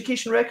in your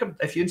education record?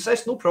 If you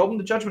insist, no problem.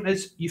 The judgment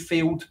is you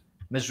failed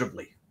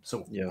miserably.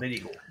 So there you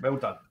go. Well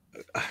done.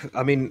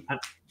 I mean,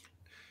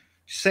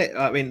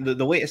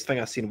 the latest thing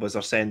I seen was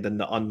they're sending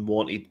the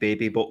unwanted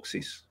baby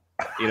boxes,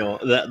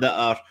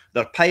 that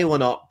they're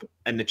piling up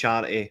in the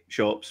charity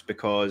shops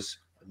because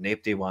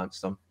nobody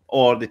wants them,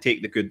 or they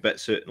take the good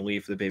bits out and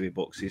leave the baby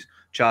boxes.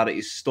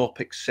 Charities stop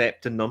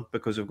accepting them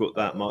because we've got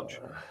that much.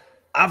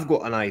 I've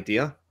got an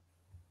idea.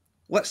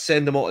 Let's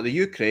send them all to the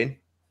Ukraine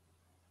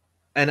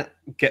and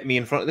get me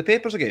in front of the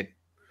papers again.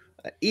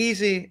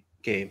 Easy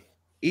game.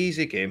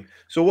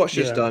 So what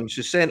she's done,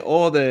 she sent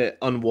all the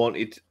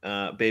unwanted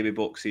baby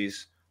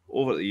boxes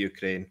over to the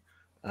Ukraine.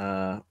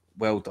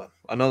 well done.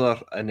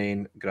 Another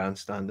inane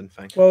grandstanding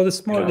thing. Well,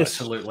 this morning, You're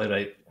absolutely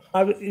right.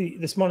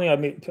 This morning I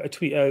made a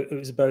tweet out. It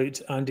was about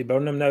Andy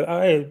Burnham.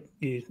 Now,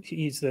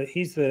 he's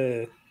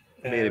the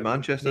Mayor of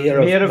Manchester.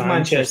 Mayor of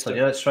Manchester.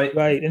 Yeah, that's right.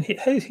 Right, and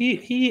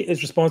he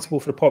is responsible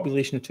for a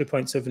population of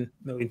 2.7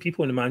 million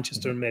people in the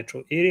Manchester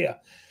metro area.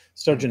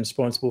 Sturgeon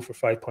responsible for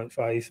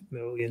 5.5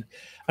 million.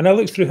 And I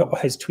looked through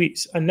his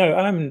tweets, and now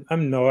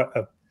I'm not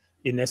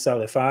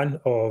necessarily a fan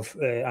of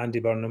Andy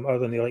Burnham, other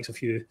than he likes a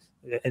few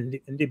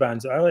indie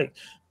bands that I like.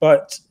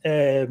 But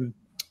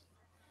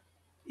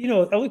you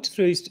know, I looked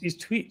through his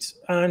tweets,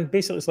 and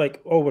basically it's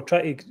like, oh, we're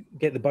trying to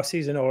get the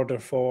buses in order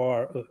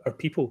for our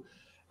people,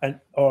 and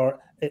or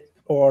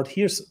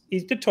here's, he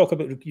did talk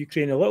about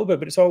Ukraine a little bit,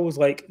 but it's always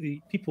like the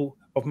people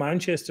of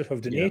Manchester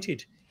have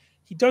donated.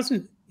 Yeah.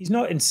 He's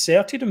not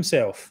inserted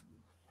himself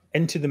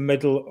into the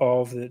middle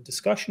of the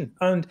discussion.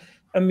 And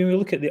I mean, we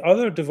look at the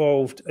other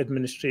devolved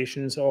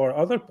administrations or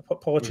other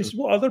politicians.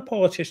 What other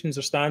politicians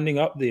are standing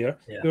up there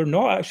who are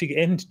not actually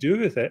getting anything to do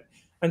with it,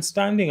 and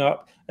standing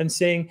up and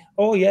saying,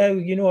 oh yeah,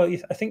 you know,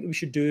 I think we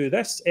should do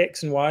this,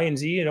 X and Y and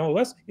Z and all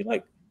this. You're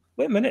like,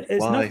 wait a minute,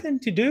 it's nothing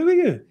to do with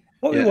you.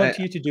 What we want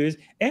you to do is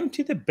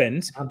empty the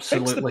bins,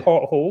 fix the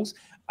potholes,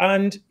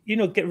 and, you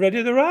know, get rid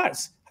of the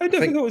rats. How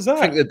difficult is that?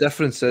 I think the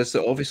difference is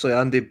that obviously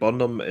Andy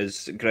Burnham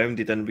is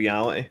grounded in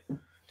reality.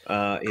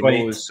 He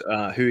knows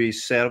who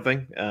he's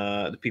serving,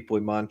 the people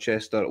in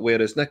Manchester,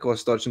 whereas Nicola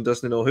Sturgeon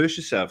doesn't know who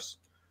she serves.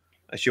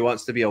 She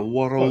wants to be a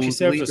world leader. She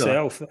serves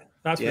herself.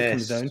 That's what it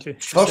comes down to.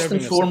 First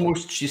and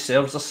foremost, she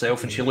serves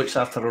herself, and she looks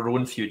after her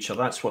own future.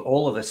 That's what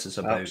all of this is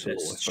about.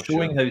 Absolutely, it's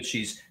showing how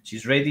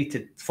she's ready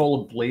to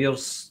follow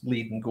Blair's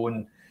lead and go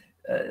and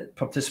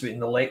participate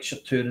in the lecture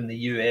tour in the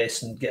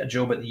US and get a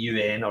job at the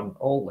UN or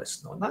all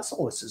this. No, and that's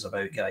all this is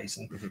about, guys.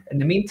 And in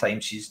the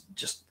meantime, she's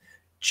just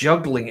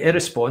juggling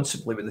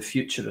irresponsibly with the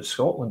future of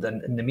Scotland,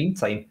 and in the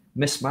meantime,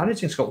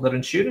 mismanaging Scotland. They're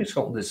ensuring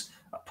Scotland is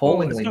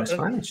appallingly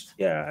mismanaged.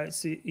 You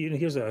know,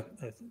 here's so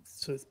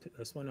let's put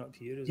this one up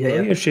here as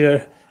well. Your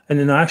share in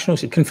the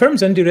Nationals. It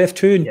confirms Indyref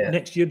 2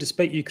 next year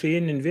despite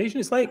Ukraine invasion.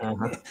 It's like,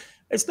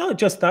 it's not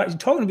just that. You're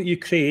talking about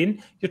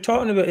Ukraine, you're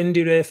talking about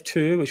Indyref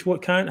 2, which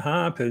what can't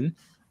happen.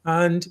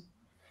 And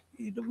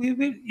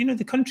we you know,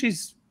 the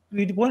countries,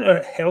 we want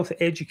our health,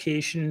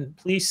 education,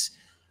 police,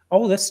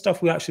 all this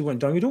stuff we actually want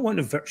done. We don't want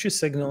a virtue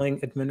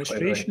signalling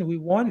administration. We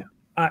want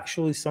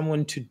actually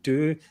someone to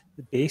do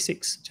the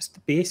basics, just the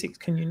basics.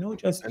 Can you know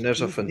just? And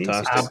there's a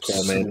fantastic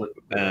comment.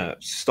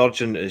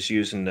 Sturgeon is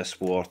using this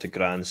war to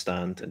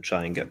grandstand and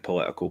try and get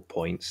political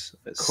points.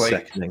 It's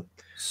sickening.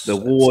 The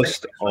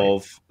lowest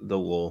of the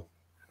low.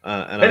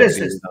 And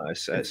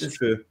it's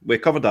true. We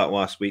covered that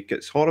last week.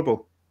 It's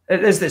horrible.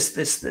 It is this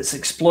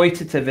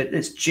exploitative.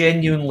 It's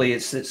genuinely,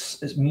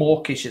 it's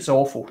mawkish. It's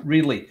awful.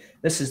 Really,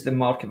 this is the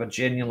mark of a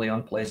genuinely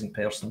unpleasant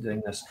person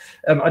doing this.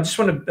 I just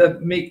want to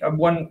make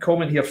one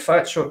comment here.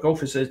 Fat Short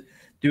Golfer says,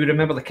 "Do you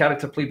remember the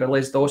character played by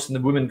Les Dawson, the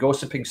woman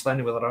gossiping,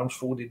 standing with her arms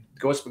folded,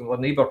 gossiping with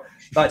her neighbour?"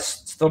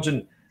 That's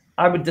Sturgeon.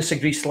 I would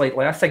disagree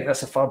slightly. I think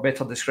that's a far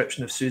better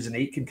description of Susan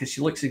Aitken, because she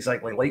looks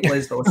exactly like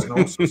Les Dawson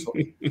also. So,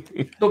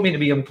 don't mean to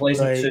be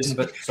unpleasant, Susan,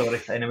 but sorry.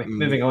 Anyway,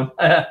 moving on.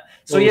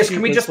 So yes,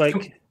 can we just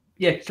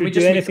can we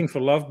do anything for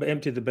love but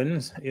empty the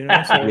bins? You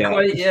know.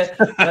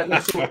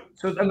 So.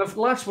 So, and the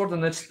last word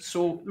on this.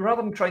 So,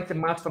 rather than trying to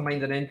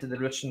mastermind an end to the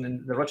Russian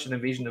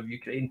invasion of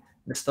Ukraine,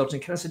 Ms. Sturgeon,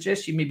 can I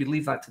suggest you maybe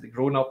leave that to the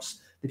grown-ups,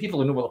 the people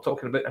who know what they're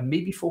talking about, and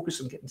maybe focus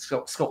on getting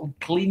Scotland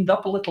cleaned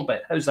up a little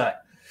bit? How's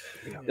that?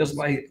 There's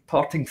my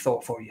parting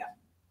thought for you.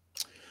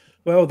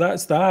 Well,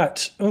 that's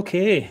that.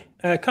 Okay,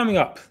 coming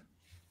up.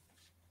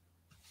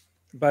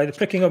 By the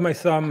pricking of my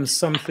thumbs,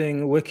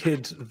 something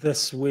wicked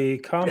this way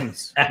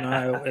comes.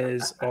 Niall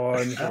is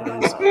on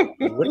his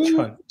witch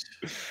hunt.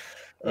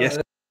 Yes.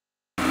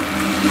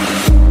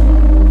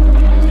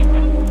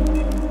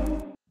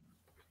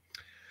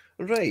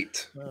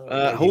 Right.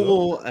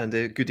 Hello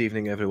and good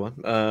evening,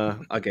 everyone.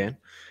 Again,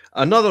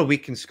 another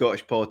week in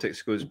Scottish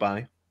politics goes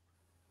by,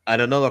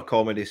 and another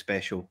comedy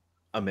special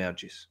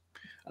emerges.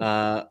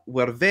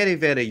 We're very,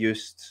 very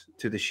used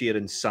to the sheer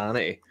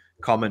insanity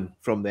coming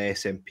from the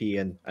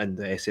SNP and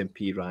the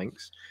SNP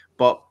ranks,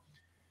 but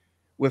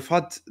we've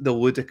had the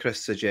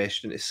ludicrous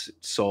suggestion to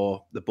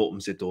saw the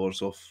bottoms of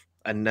doors off,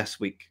 and this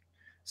week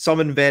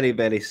something very,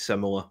 very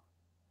similar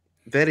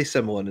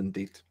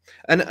indeed.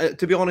 And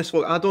to be honest,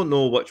 look, I don't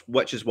know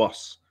which is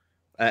worse,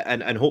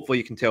 and hopefully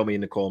you can tell me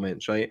in the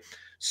comments. Right,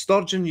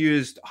 Sturgeon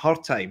used her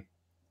time,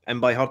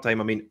 and by her time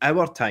I mean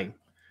our time,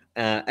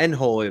 in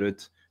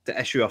Holyrood to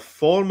issue a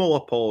formal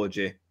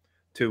apology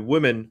to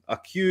women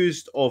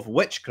accused of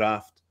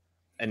witchcraft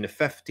in the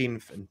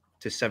 15th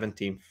to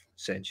 17th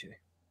century.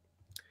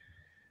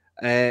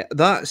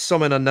 That's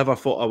something I never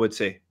thought I would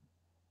say.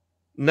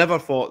 Never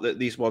thought that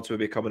these words would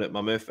be coming out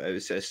my mouth.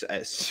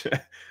 It's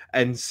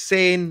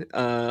insane.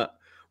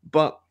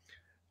 But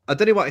I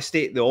didn't want to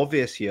state the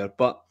obvious here,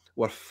 but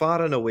we're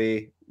far and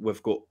away,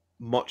 we've got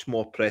much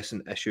more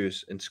pressing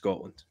issues in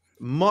Scotland.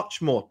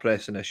 Much more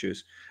pressing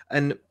issues.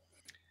 And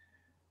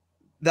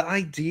the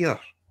idea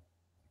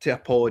to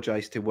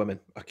apologise to women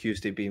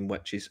accused of being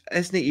witches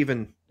isn't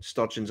even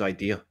Sturgeon's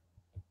idea.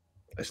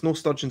 It's no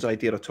Sturgeon's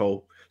idea at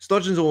all.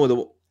 Sturgeon's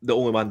only the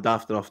only one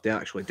daft enough to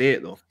actually do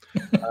it, though.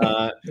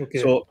 Okay.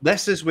 So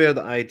this is where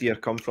the idea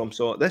comes from.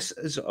 So this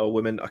is a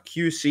woman, a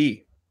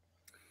QC,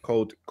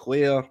 called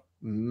Claire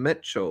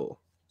Mitchell.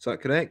 Is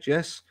that correct?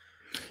 Yes.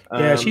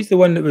 Yeah, she's the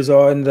one that was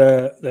on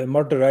the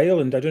Murder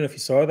Island. I don't know if you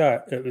saw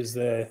that. It was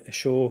the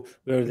show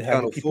where they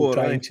had the people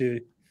trying to,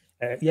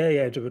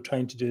 they were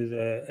trying to do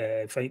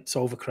the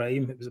solve a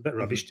crime. It was a bit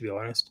rubbish, to be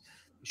honest.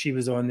 She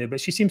was on there,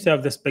 but she seems to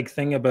have this big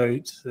thing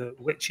about the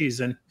witches,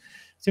 and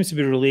seems to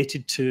be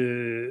related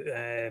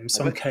to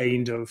some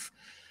kind of,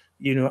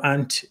 you know,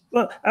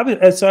 well, I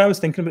was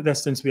thinking about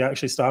this since we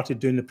actually started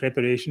doing the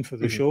preparation for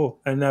the show,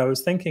 and I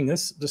was thinking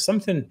there's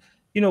something.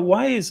 You know,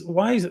 why is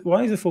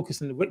the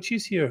focus on the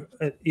witches here?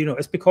 You know,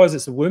 it's because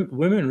it's a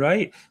women,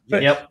 right?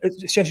 But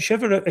she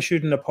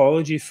issued an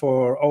apology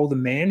for all the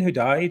men who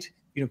died,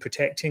 you know,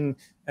 protecting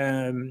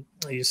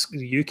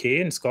the UK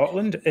and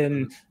Scotland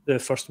in the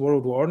First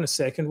World War and the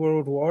Second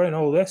World War and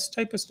all this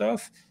type of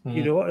stuff.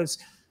 You know,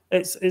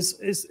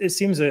 it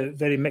seems a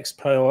very mixed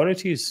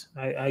priorities,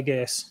 I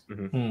guess.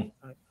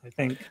 I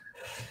think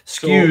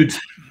skewed. So,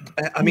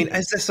 I mean,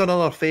 is this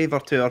another favour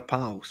to our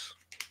pals?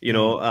 You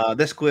know,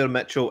 this Claire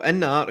Mitchell, in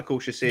the article,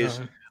 she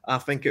says, I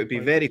think it would be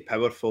very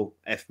powerful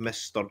if Miss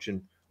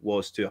Sturgeon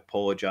was to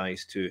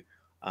apologise to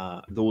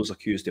those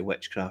accused of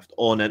witchcraft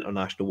on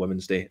International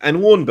Women's Day.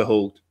 And lo and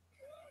behold,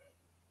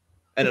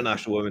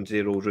 International Women's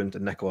Day rolls round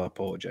and Nicola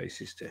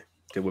apologises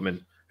to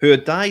women who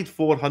had died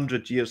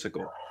 400 years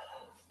ago.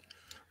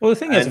 Well, the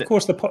thing is, of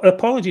course, the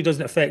apology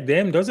doesn't affect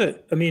them, does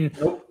it? I mean,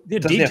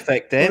 it doesn't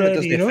affect them.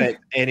 Already, it doesn't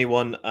affect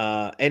anyone.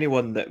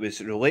 Anyone that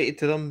was related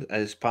to them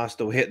has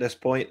passed away at this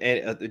point.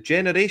 The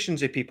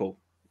generations of people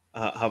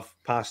have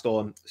passed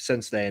on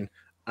since then.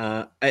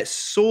 It's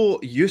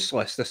so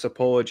useless, this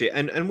apology.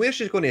 And where's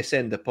she going to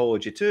send the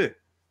apology to?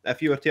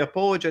 If you were to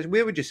apologise,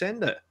 where would you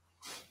send it?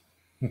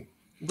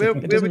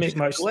 It doesn't make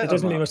much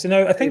sense.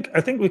 Now, I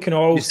think we can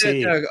all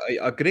say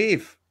a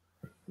grave.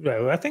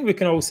 Well, I think we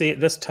can all say at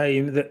this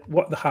time that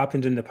what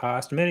happened in the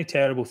past, many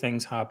terrible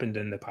things happened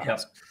in the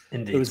past.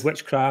 Indeed. There was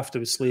witchcraft,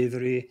 there was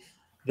slavery,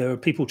 there were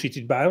people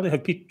treated badly.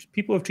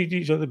 People have treated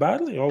each other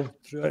badly all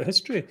throughout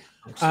history.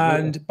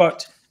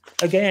 But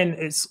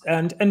again,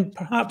 and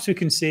perhaps we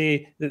can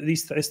say that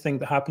this thing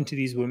that happened to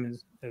these women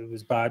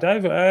was bad.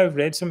 I've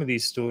read some of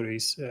these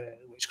stories,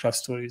 witchcraft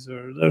stories,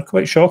 they're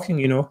quite shocking,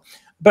 you know.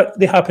 But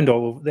they happened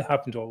all over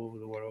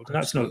the world, and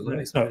it's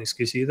not an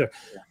excuse either.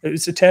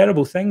 It's a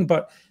terrible thing,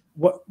 but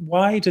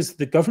why does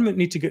the government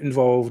need to get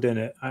involved in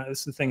it?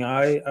 That's the thing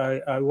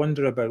I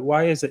wonder about.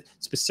 Why is it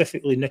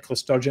specifically Nicola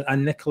Sturgeon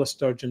and Nicola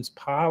Sturgeon's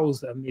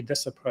pals that have made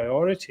this a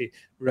priority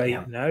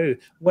now,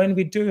 when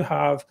we do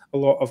have a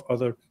lot of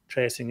other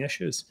pressing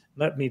issues?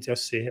 Let me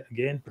just say it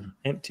again: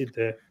 empty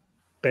the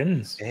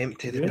bins.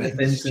 Empty the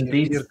bins,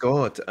 indeed. Dear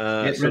God.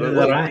 So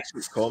there are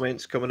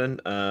comments coming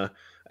in.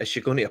 Is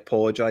she going to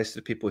apologise to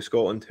the people of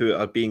Scotland who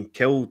are being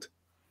killed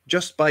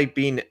just by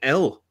being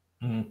ill?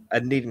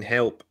 And needing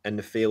help in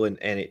the failing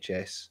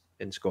NHS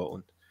in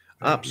Scotland?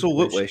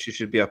 Absolutely, she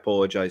should be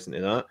apologising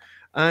to that.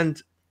 And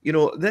you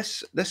know,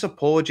 this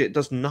apology, it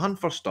does none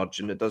for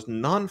Sturgeon, it does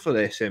none for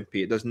the SNP,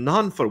 it does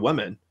none for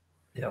women.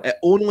 It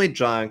only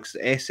drags the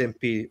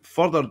SNP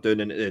further down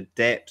into the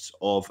depths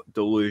of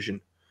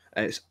delusion.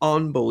 It's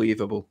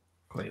unbelievable.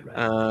 Quite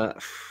right.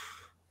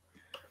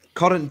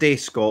 Current day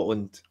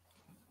Scotland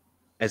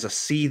is a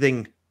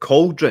seething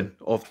cauldron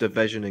of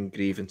division and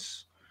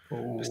grievance.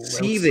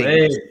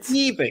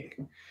 Seething.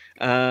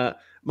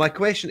 My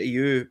question to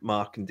you,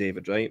 Mark and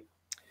David, right?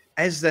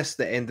 Is this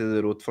the end of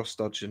the road for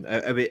Sturgeon?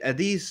 Are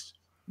these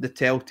the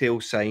telltale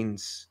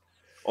signs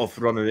of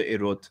running out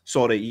of road?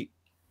 Sorry,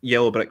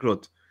 yellow brick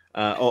road.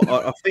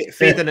 Or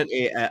fading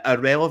into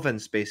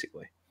irrelevance,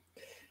 basically?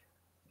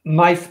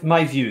 My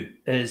view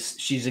is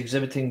she's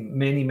exhibiting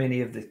many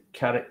of the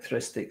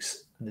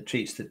characteristics and the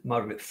traits that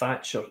Margaret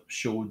Thatcher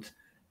showed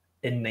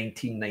in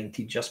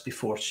 1990, just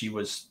before she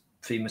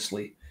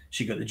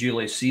got the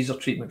Julius Caesar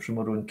treatment from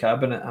her own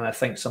cabinet, and I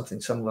think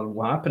something similar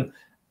will happen.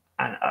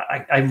 And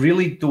I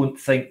really don't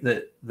think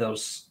that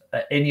there's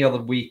any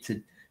other way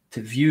to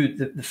view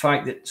the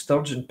fact that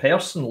Sturgeon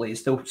personally is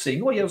still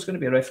saying, oh yeah, there's going to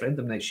be a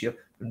referendum next year,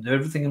 and do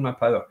everything in my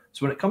power.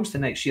 So when it comes to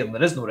next year and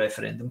there is no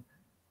referendum,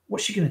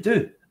 what's she going to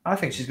do? I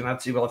think she's going to have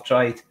to say, well, I've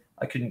tried,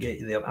 I couldn't get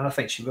you there. And I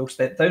think she will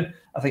step down.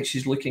 I think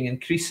she's looking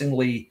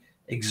increasingly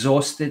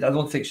exhausted. I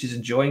don't think she's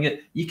enjoying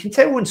it. You can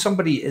tell when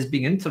somebody is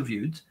being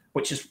interviewed,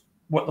 which is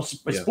what's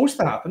supposed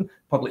to happen,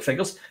 public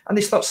figures, and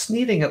they start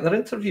sneering at their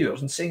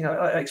interviewers and saying,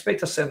 I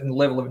expect a certain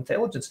level of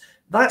intelligence.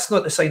 That's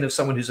not the sign of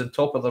someone who's on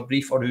top of their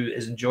brief or who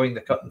is enjoying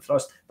the cut and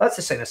thrust. That's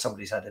the sign of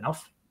somebody's had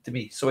enough, to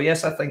me. So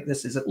yes, I think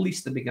this is at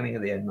least the beginning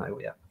of the end now,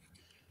 yeah.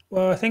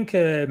 Well, I think,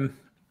 I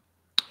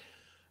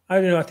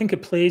don't know, I think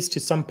it plays to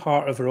some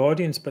part of our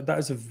audience, but that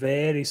is a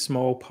very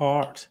small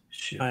part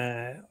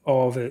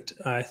of it.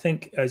 I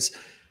think as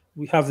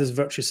we have this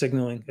virtue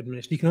signalling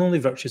administration, you can only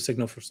virtue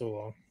signal for so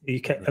long.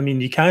 You can, I mean,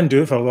 you can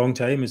do it for a long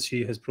time, as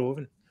she has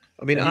proven.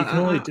 I mean,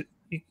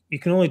 you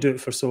can only do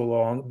it for so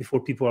long before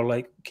people are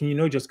like, can you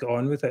not just get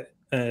on with it?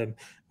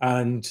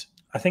 And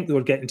I think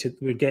we're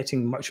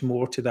getting much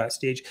more to that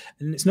stage.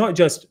 And it's not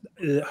just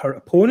her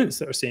opponents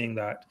that are saying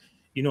that.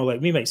 You know,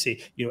 like we might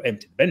say, you know,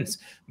 empty bins,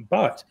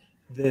 but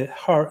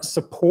her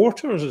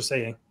supporters are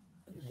saying,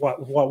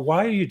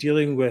 why are you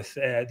dealing with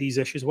these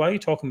issues? Why are you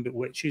talking about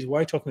witches? Why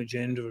are you talking about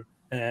gender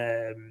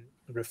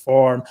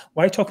reform?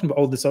 Why are you talking about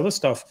all this other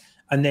stuff?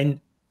 And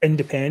then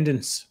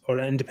independence or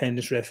an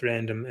independence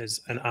referendum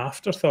is an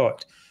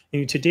afterthought. I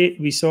mean, today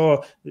we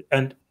saw,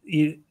 and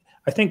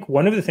I think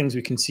one of the things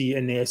we can see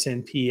in the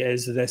SNP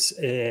is this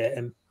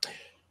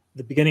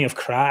the beginning of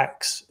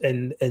cracks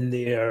in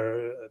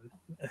their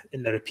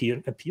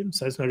appearance.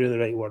 That's not really the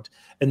right word.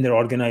 In their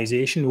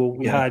organisation. Well,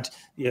 we had,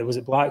 was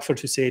it Blackford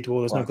who said,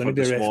 "Well, there's not going to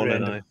be a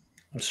referendum."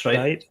 That's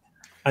right.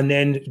 And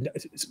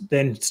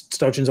then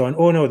Sturgeon's on,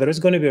 "Oh no, there is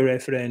going to be a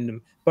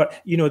referendum."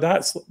 But you know,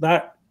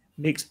 that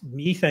makes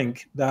me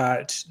think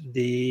that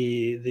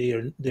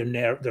they're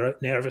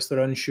nervous, they're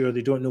unsure,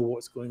 they don't know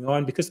what's going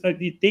on, because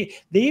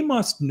they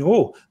must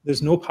know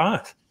there's no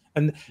path.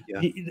 And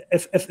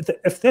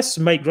if this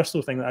Mike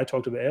Russell thing that I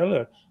talked about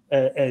earlier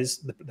is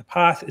the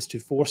path is to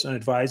force an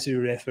advisory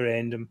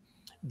referendum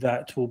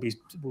that will be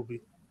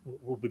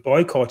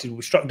boycotted, will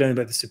be struck down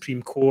by the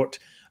Supreme Court,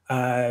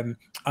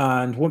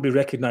 and won't be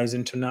recognised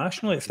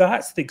internationally. If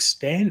that's the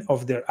extent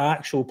of their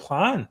actual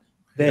plan,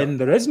 then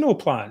there is no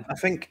plan. I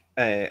think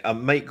I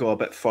might go a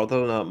bit further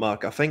than that,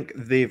 Mark. I think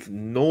they've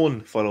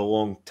known for a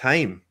long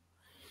time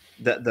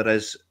that there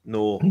is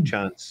no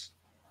chance.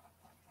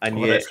 And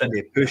yet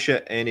they push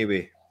it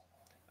anyway.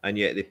 And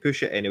yet they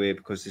push it anyway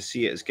because they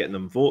see it as getting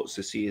them votes,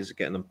 they see it as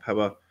getting them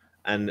power.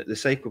 And the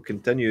cycle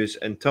continues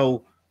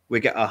until we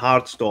get a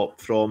hard stop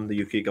from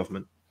the UK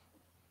government.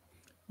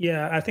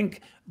 Yeah, I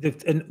think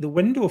the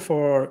window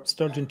for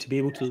Sturgeon to be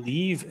able to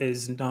leave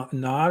is not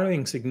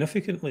narrowing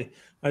significantly,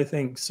 I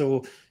think.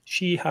 So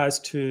she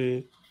has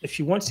to, if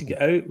she wants to get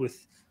out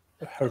with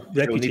her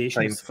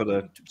reputation, need time for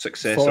the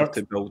successor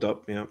to build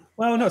up. Yeah.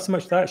 Well, not so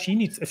much that. She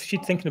needs, if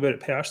she's thinking about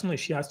it personally,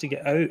 she has to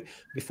get out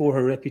before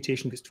her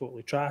reputation gets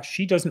totally trashed.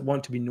 She doesn't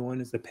want to be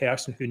known as the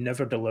person who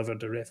never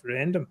delivered a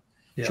referendum.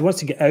 Yeah. She wants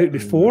to get out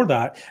before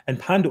that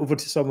and hand it over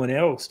to someone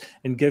else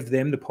and give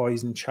them the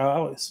poison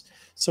chalice.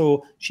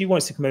 So she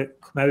wants to come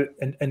out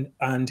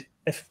and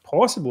if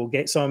possible,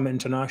 get some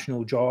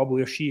international job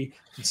where she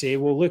can say,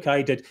 "Well, look,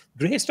 I did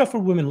great stuff for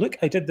women. Look,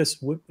 I did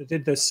this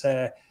witches.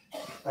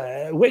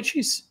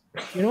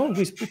 You know,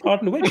 we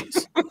pardon the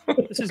witches.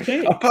 This is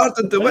great. I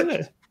pardoned the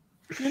witches."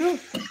 You know,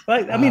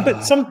 like, I mean,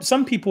 but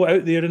some people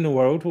out there in the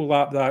world will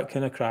lap that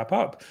kind of crap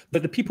up.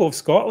 But the people of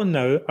Scotland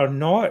now are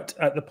not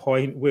at the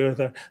point where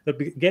they're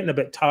getting a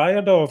bit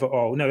tired of it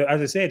all. Now,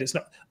 as I said, it's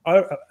not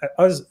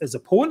us as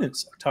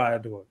opponents are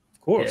tired of it,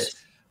 of course,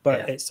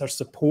 but it's our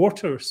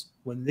supporters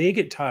when they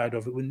get tired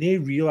of it, when they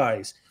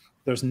realise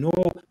there's no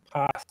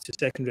path to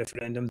second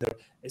referendum,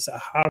 it's a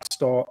hard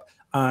stop.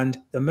 And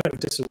the amount of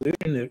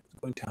disillusion they're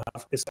going to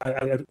have is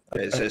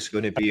it's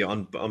going to be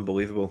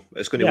unbelievable.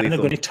 It's going to and they're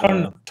going to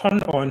turn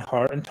on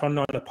her and turn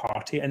on the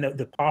party, and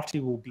the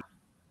party will be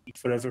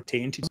forever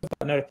tainted.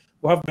 Now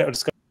we'll have a better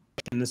discussion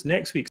in this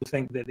next week. I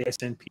think that the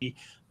SNP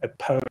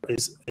power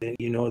is, they're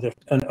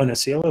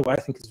unassailable. I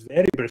think it's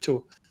very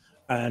brittle,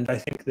 and I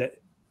think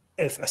that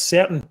if a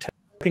certain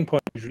tipping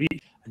point is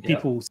reached and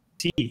people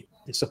see,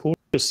 the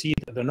supporters see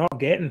that they're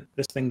not getting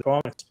this thing they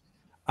promised,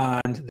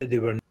 and that they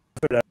were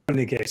never going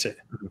to get it.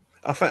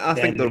 I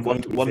think they're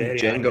one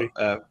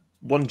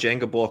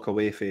Jenga block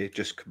away from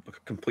just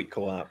complete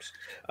collapse.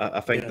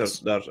 I think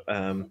they're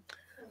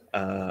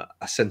a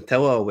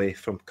scintilla away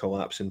from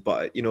collapsing.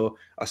 But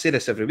I say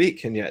this every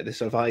week, and yet they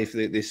survive.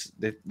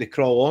 They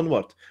crawl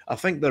onward. I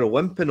think they're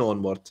limping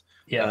onward.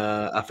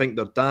 I think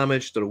they're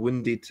damaged, they're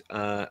wounded,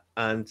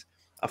 and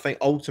I think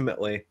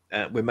ultimately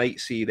we might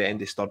see the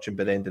end of Sturgeon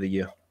by the end of the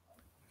year.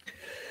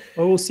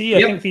 Well, we'll see.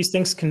 I think these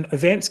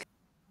events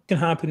can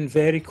happen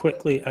very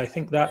quickly. I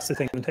think that's the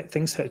thing. When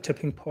things hit a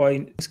tipping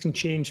point, things can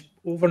change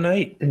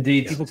overnight.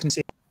 Indeed. People can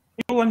say,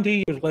 one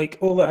day you're like,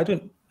 "Oh, I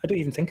don't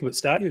even think about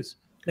statues."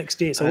 Next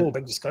day, it's a whole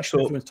big discussion.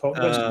 So, everyone's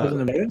talking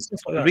about it,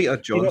 stuff like that.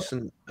 Rita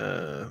Johnson,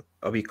 a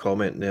wee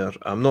comment there.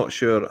 I'm not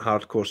sure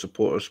hardcore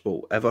supporters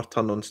will ever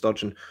turn on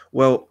Sturgeon.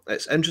 Well,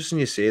 it's interesting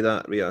you say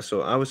that, Rita.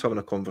 So I was having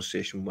a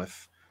conversation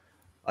with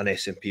an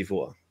SNP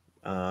voter.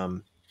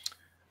 And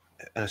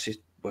I said,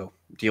 "Well,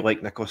 do you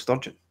like Nicola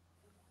Sturgeon?"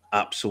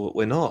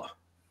 Absolutely not.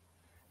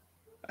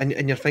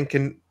 And you're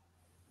thinking,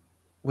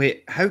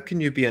 wait, how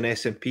can you be an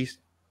SNP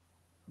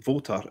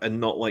voter and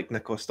not like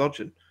Nicola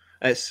Sturgeon?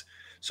 It's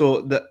so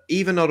that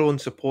even our own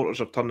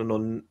supporters are turning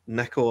on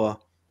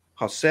Nicola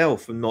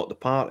herself and not the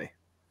party.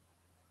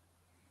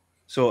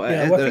 So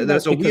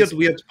there's a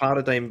weird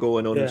paradigm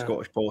going on in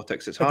Scottish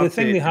politics. It's hard to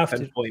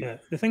pinpoint.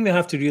 The thing they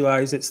have to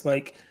realise, it's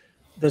like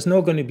there's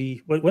not going to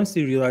be, once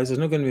they realise there's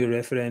not going to be a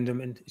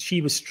referendum, and she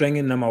was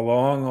stringing them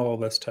along all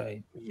this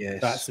time. Yes.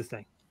 That's the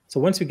thing. So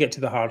once we get to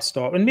the hard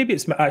stop, and maybe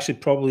it's actually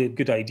probably a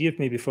good idea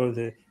maybe for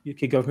the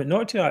UK government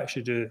not to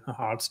actually do a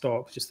hard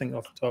stop, just thinking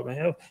off the top of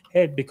my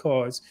head,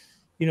 because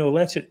you know,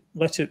 let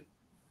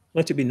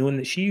it be known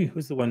that she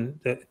was the one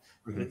that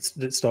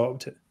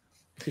stopped it,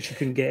 because she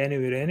couldn't get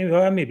anywhere anyway.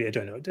 Well, maybe, I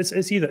don't know.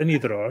 It's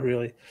either or,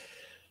 really.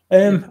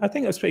 I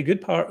think that's a pretty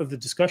good part of the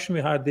discussion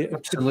we had there.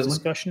 Good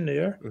discussion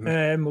there.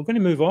 We're going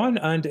to move on,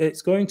 and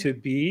it's going to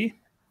be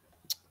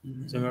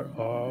Zoomer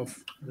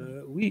of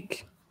the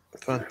Week.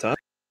 Fantastic.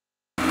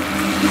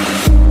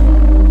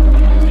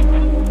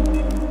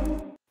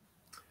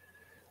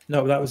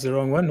 No, that was the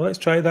wrong one. Let's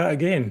try that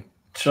again.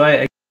 Try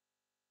it.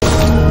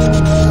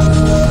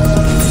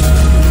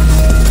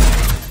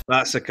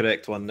 That's the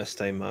correct one this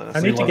time. I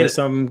need to get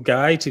some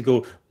guy to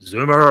go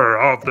Zoomer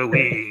of the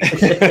Week.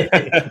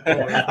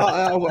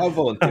 I'll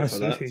volunteer for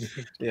that.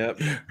 Yeah.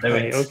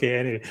 Right, okay.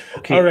 Anyway.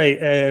 Okay. All right.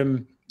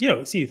 You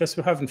know, see,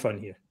 we're having fun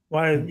here.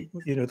 Why?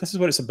 You know, this is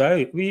what it's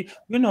about. We're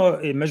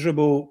not a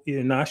miserable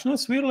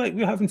nationalists.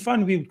 We're having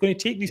fun. We're going to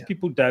take these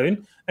people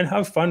down and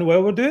have fun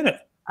while we're doing it.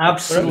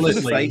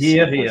 Absolutely.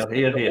 Here.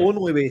 The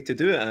only way to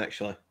do it,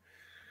 actually.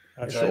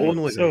 That's the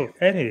only way. So,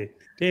 anyway,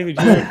 David,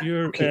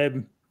 your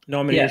okay.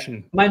 Nomination.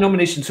 Yeah, my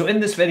nomination. So in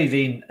this very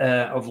vein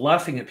of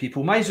laughing at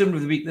people, my Zoomer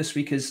of the Week this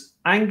week is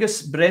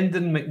Angus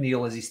Brendan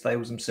MacNeil, as he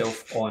styles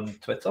himself on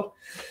Twitter.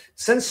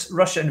 Since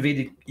Russia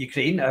invaded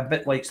Ukraine, a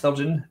bit like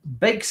Sturgeon,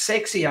 Big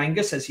Sexy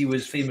Angus, as he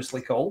was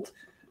famously called,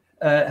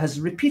 has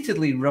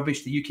repeatedly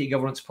rubbished the UK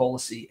government's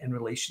policy in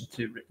relation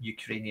to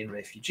Ukrainian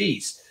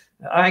refugees.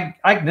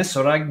 Agnes,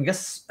 or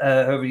Angus,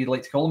 however you'd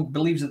like to call him,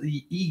 believes that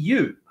the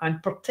EU,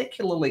 and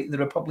particularly the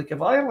Republic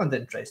of Ireland,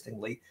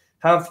 interestingly,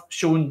 have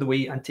shown the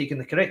way and taken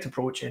the correct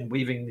approach in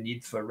waiving the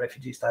need for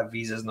refugees to have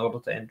visas in order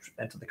to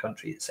enter the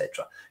country,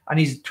 etc. And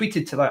he's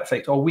tweeted to that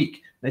effect all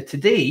week. Now,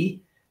 today,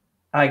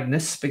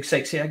 Agnes, Big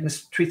Sexy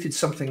Agnes, tweeted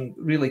something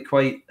really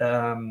quite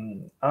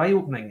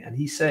eye-opening. And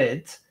he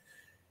said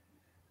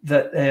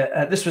that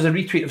this was a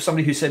retweet of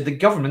somebody who said the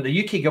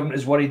UK government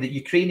is worried that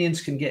Ukrainians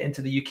can get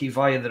into the UK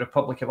via the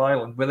Republic of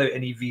Ireland without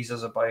any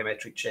visas or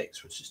biometric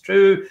checks, which is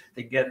true.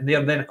 They can get in there,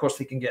 and then, of course,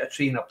 they can get a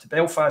train up to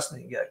Belfast and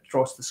they can get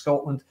across to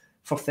Scotland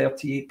for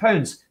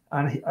 £38.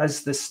 And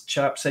as this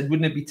chap said,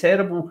 wouldn't it be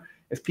terrible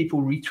if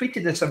people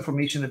retweeted this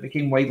information that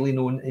became widely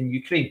known in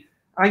Ukraine?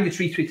 Angus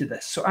retweeted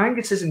this. So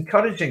Angus is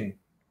encouraging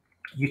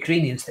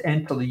Ukrainians to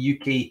enter the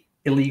UK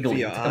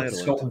illegally, to come to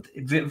Scotland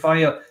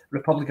via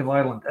Republic of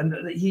Ireland. And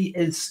he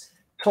is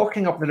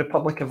talking up the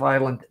Republic of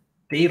Ireland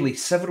daily,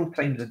 several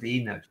times a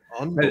day now.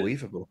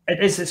 Unbelievable. Now,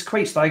 it's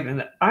quite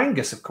staggering.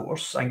 Angus, of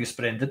course, Angus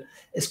Brendan,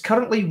 is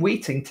currently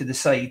waiting to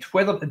decide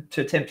whether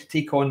to attempt to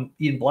take on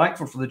Ian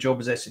Blackford for the job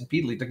as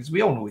SNP leader, because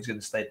we all know he's going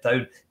to step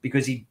down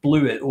because he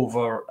blew it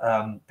over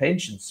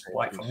pensions.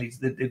 Blackford,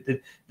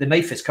 the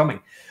knife is coming.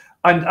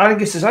 And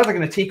Angus is either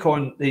going to take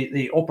on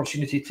the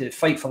opportunity to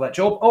fight for that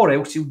job, or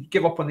else he'll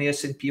give up on the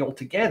SNP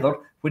altogether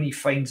when he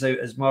finds out,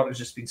 as Mark has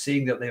just been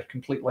saying, that they're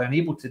completely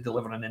unable to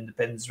deliver an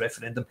independence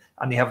referendum,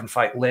 and they have in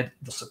fact led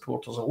the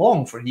supporters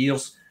along for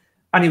years,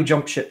 and he'll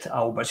jump ship to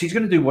Alba. So he's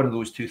going to do one of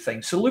those two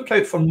things. So look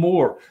out for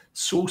more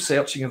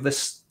soul-searching of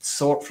this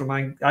sort from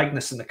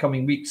Agnes in the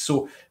coming weeks.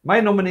 So my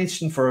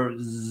nomination for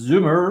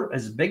Zoomer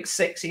is Big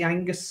Sexy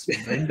Angus.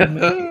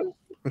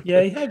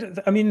 Yeah, he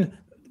had, I mean,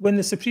 when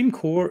the Supreme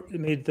Court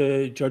made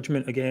the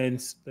judgment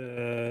against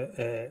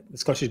the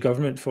Scottish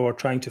Government for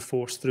trying to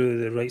force through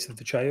the rights of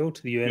the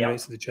child, the UN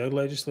rights of the child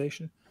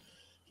legislation,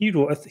 he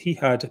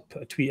had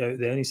a tweet out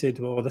there and he said,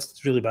 well, this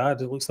is really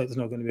bad. It looks like there's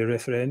not going to be a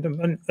referendum.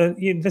 And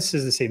this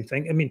is the same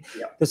thing. I mean,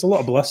 there's a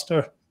lot of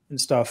bluster and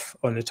stuff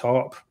on the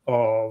top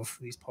of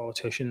these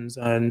politicians,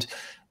 and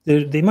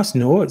they must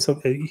know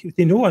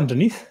they know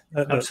underneath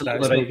that's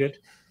not good.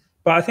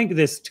 But I think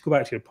this, to go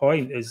back to your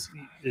point, is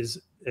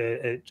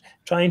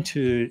trying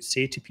to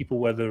say to people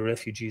whether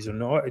refugees or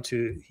not,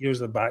 here's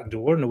the back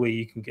door and the way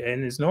you can get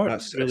in, is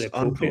not really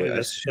appropriate at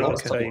this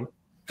time.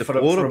 For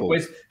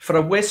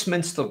a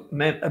Westminster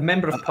a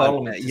member of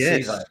Parliament to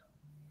say that,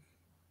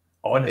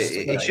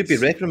 honestly, he should be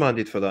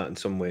reprimanded for that in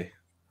some way.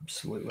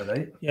 Absolutely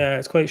right. Yeah,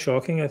 it's quite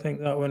shocking. I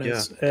think that one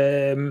is.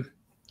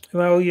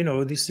 Well, you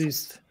know, this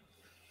is.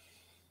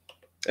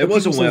 It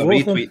was only a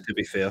retweet, to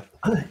be fair.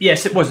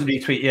 Yes, it was a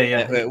retweet.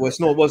 Yeah. It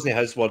wasn't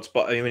his words,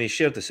 but I mean, he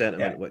shared the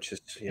sentiment, which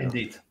is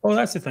indeed. Well,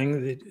 that's the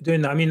thing. They're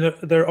doing that. I mean,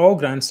 they're all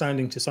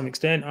grandstanding to some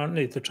extent, aren't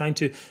they? They're trying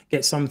to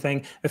get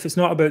something. If it's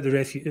not about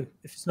if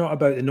it's not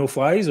about the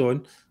no-fly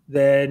zone,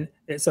 then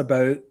it's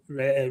about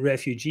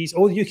refugees.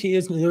 Oh, the UK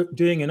isn't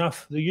doing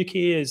enough. The UK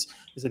is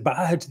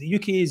bad. The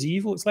UK is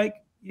evil. It's like,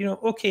 you know,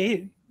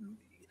 okay,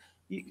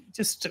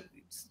 it's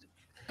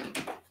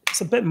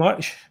a bit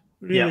much,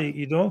 really.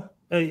 You know.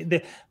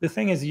 The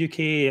thing is, the UK,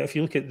 if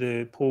you look at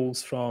the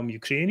polls from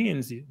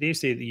Ukrainians, they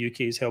say the UK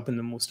is helping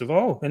them most of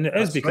all, and it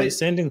is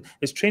because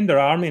it's trained their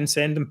army and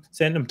send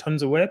them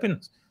tons of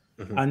weapons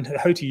and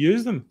how to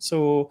use them.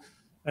 So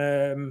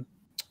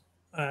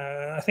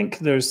I think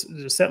there's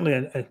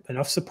certainly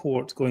enough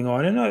support going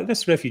on, and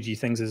this refugee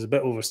thing is a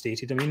bit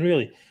overstated. I mean,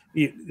 really,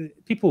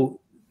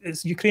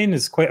 Ukraine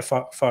is quite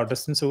a far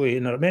distance away,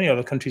 and there are many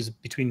other countries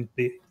between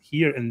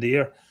here and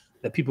there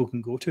that people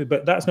can go to,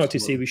 but that's not to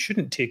say we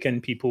shouldn't take in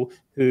people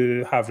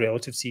who have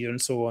relatives here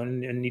and so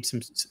on and need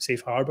some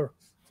safe harbour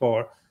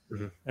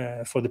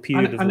for the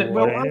period of the and it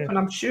war. will happen.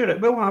 I'm sure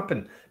it will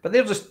happen. But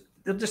they're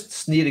just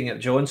sneering at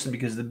Johnson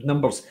because the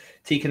numbers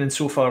taken in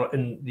so far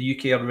in the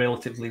UK are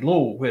relatively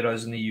low,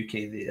 whereas in the UK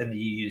and the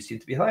EU seem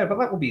to be higher. But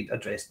that will be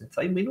addressed in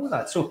time. We know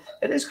that. So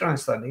it is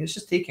grandstanding. It's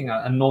just taking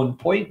a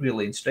non-point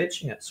really and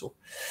stretching it. So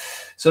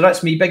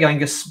that's me. Big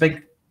Angus.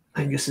 Big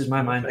Angus is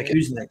my man.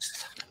 Who's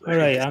next? All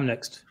right, I'm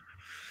next.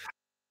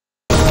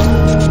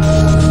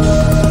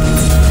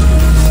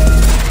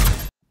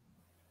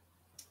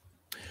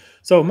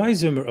 So my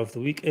Zoomer of the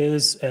week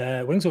is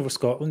Wings Over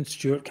Scotland,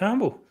 Stuart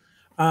Campbell.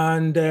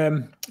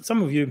 And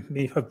some of you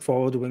may have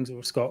followed the Wings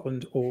Over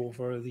Scotland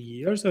over the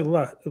years.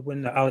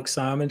 When the Alex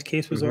Salmond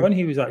case was on,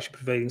 he was actually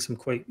providing some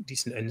quite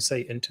decent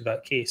insight into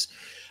that case.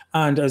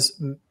 And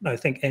as I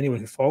think anyone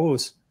who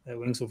follows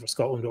Wings Over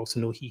Scotland also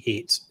know, he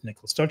hates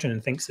Nicola Sturgeon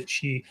and thinks that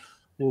she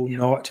will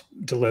not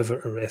deliver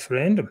a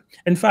referendum.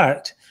 In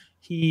fact,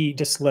 he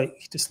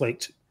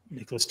disliked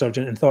Nicola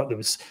Sturgeon and thought there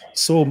was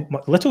so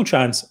little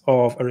chance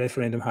of a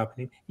referendum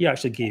happening, he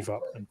actually gave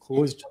up and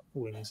closed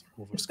Wings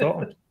Over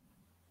Scotland.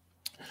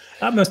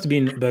 That must have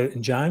been about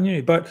in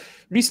January. But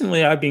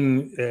recently I've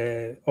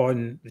been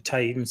on the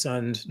Times,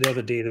 and the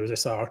other day there was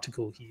this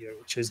article here,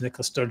 which is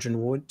Nicola Sturgeon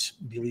won't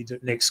be leader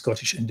at next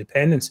Scottish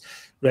independence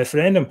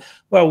referendum.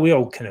 Well, we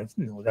all kind of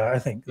know that. I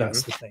think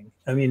that's the thing.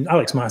 I mean,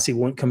 Alex Massey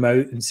won't come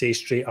out and say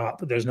straight up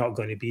that there's not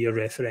going to be a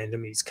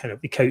referendum. He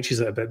couches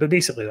it a bit, but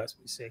basically that's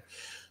what he's saying.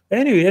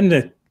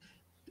 Anyway,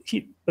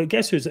 but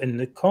guess who's in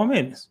the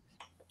comments?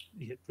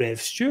 Rev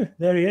Stew.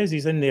 There he is.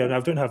 He's in there. And I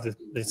don't have the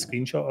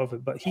screenshot of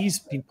it, but he's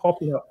been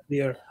popping up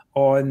there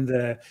on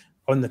the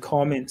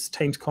comments,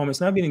 Times comments,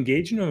 and I've been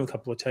engaging him a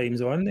couple of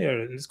times on there,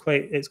 and it's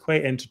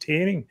quite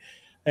entertaining,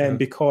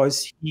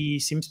 because he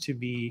seems to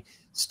be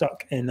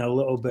stuck in a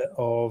little bit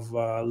of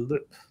a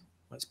loop.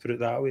 Let's put it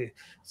that way.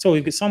 So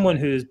we've got someone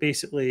who is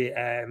basically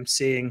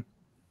saying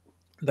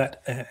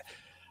that.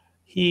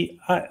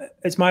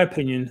 It's my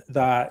opinion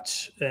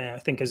that I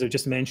think, as I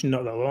just mentioned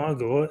not that long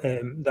ago,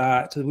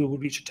 that we will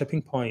reach a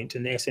tipping point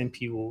and the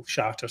SNP will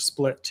shatter,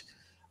 split,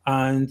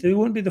 and they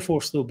won't be the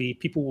force they'll be.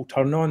 People will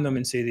turn on them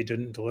and say they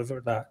didn't deliver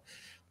that.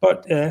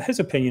 But his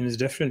opinion is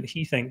different.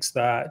 He thinks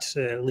that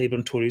Labour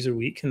and Tories are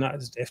weak, and that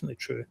is definitely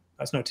true.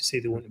 That's not to say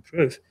they won't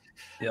improve.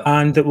 Yeah.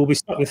 And that we'll be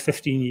stuck with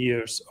 15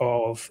 years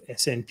of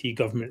SNP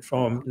government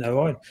from now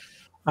on.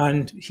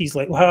 And he's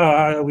like,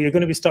 well, we're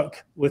going to be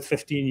stuck with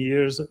 15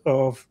 years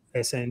of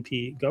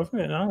SNP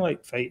government. And I'm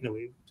like fighting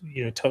away,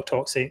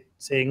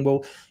 saying,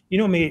 well,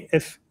 mate,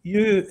 if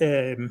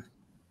you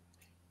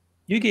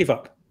gave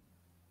up,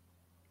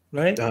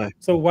 right?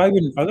 So why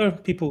wouldn't other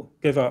people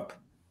give up?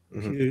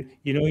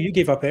 You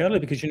gave up early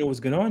because you know what's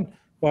going on.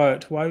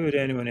 But why would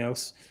anyone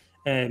else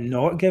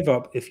not give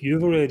up if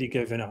you've already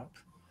given up?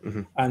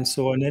 And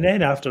so on. And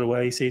then after a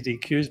while, he said he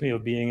accused me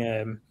of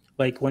being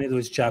like one of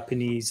those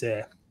Japanese...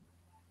 the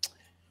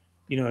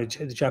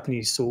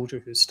Japanese soldier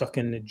who's stuck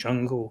in the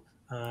jungle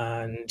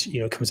and,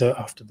 comes out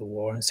after the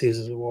war and says,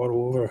 is the war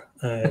over?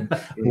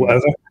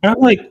 Whatever. And I'm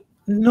like,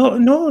 no,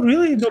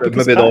 really. No,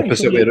 maybe the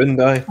opposite way around,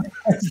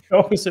 It's the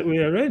opposite way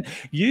around.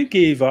 You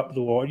gave up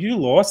the war. You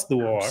lost the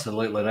war.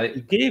 Absolutely right.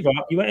 You gave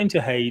up. You went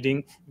into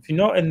hiding. If you're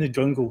not in the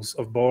jungles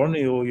of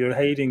Borneo, you're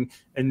hiding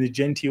in the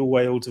genteel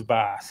wilds of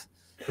Bath.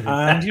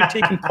 And you're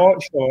taking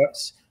pot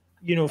shots,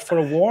 for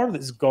a war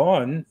that's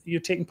gone, you're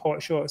taking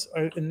pot shots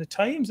out in the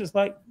Times. It's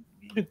like,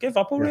 give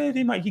up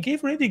already, Mike. You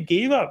already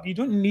gave up. You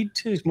don't need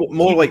to. It's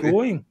more like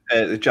going.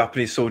 The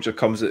Japanese soldier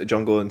comes out the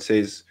jungle and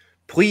says,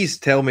 "Please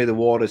tell me the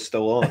war is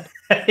still on."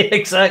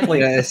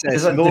 Exactly. It's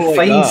it more defines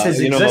like that, his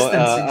existence.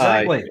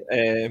 Exactly.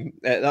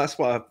 That's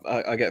what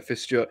I get for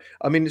Stuart.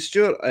 I mean,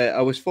 Stuart,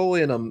 I was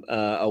following him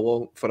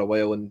along for a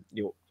while in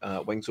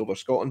Wings Over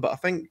Scotland, but I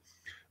think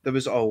there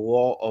was a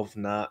lot of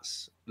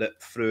Nats that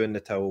threw in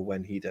the towel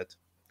when he did.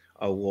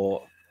 A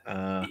lot.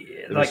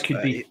 That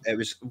could be. It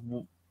was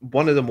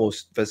one of the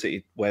most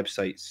visited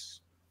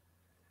websites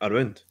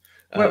around,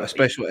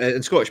 especially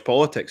in Scottish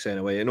politics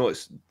anyway.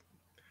 It's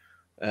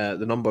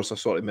the numbers are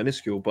sort of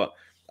minuscule, but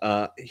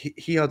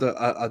he had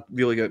a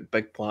really good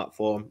big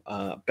platform,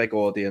 big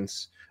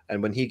audience,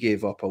 and when he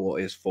gave up, a lot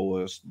of his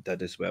followers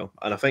did as well.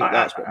 And I think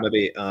that's what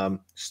maybe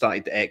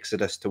started the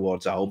exodus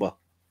towards Alba.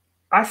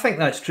 I think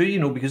that's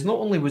true, because not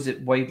only was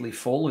it widely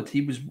followed, he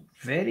was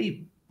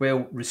very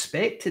well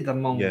respected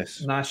among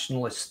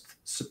nationalist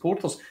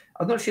supporters.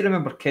 I don't know if you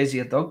remember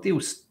Kezia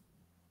Dugdale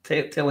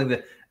telling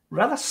the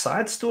rather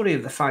sad story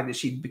of the fact that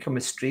she'd become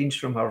estranged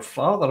from her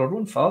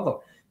own father,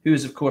 who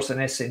is, of course, an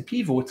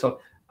SNP voter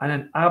and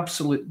an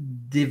absolute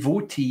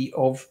devotee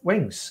of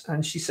Wings.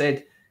 And she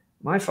said,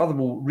 my father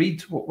will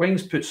read what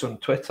Wings puts on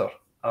Twitter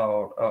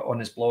or on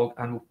his blog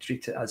and will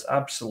treat it as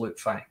absolute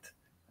fact,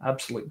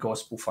 absolute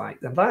gospel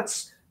fact. And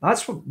that's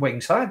what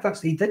Wings had.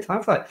 He did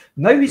have that.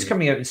 Now he's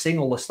coming out and saying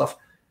all this stuff.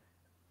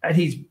 And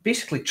he's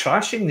basically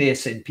trashing the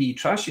SNP,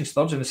 trashing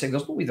Sturgeon, and saying,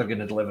 there's no way they're going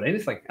to deliver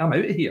anything. I'm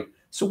out of here.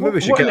 So maybe we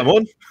should get him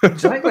on.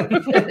 Exactly.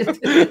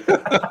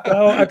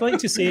 Well, I'd like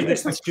to say that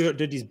Stuart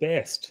did his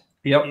best.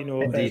 Yep, you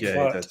know, indeed.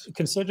 but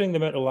considering the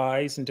amount of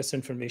lies and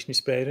disinformation he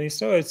spread, and he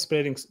started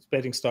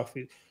spreading stuff.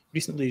 He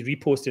recently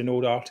reposted an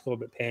old article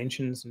about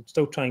pensions and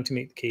still trying to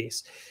make the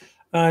case.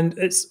 And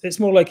it's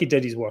more like he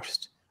did his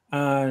worst.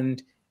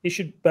 And he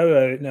should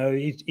bow out now.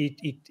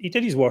 He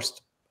did his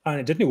worst and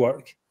it didn't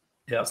work.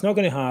 Yep. It's not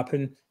going to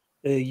happen.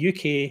 The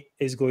UK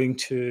is going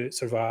to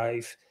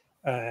survive.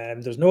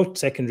 There's no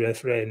second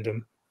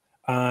referendum.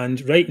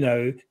 And right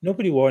now,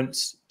 nobody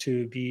wants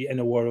to be in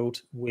a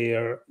world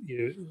where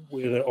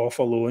they're off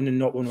alone and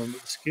not knowing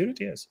what the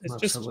security is. It's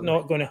just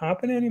not going to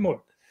happen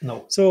anymore.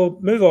 No. So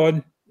move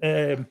on,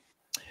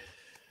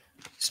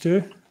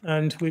 Stu,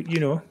 and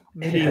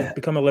maybe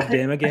become a Lib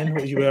Dem again,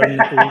 what you were in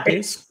the old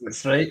days.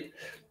 That's right.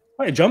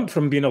 Quite a jump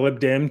from being a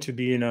Lib Dem to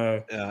being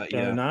a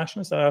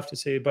nationalist, I have to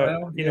say. But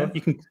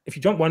you can, if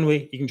you jump one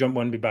way, you can jump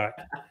one way back.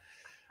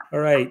 All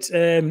right.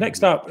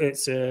 Next up,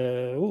 it's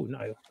Niall.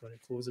 Going to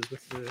close us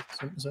with the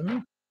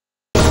summary.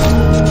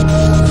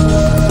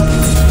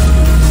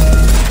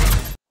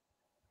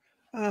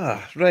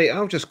 Right.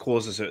 I'll just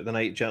close this out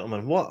tonight,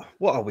 gentlemen. What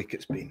a week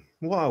it's been.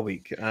 What a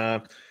week.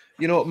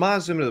 My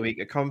Zoom of the week,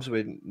 it comes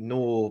with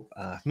no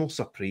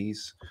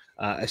surprise.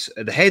 It's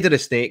the head of the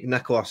snake,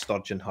 Nicola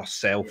Sturgeon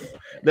herself.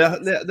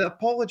 The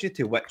apology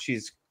to which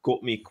she's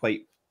got me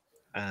quite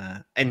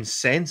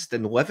incensed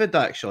and livid,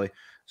 actually.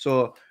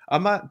 So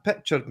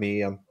pictured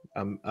me. I'm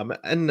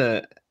in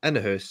the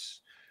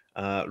house,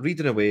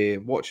 reading away,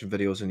 watching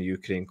videos on the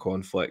Ukraine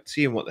conflict,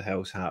 seeing what the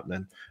hell's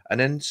happening, and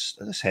then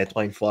this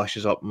headline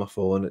flashes up on my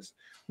phone. It's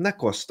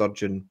Nicola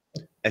Sturgeon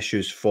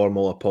issues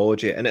formal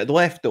apology, and it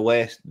left the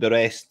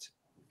rest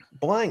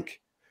blank.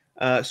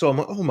 So I'm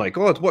like, oh my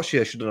god, what, she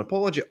issued an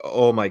apology?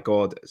 Oh my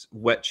god, it's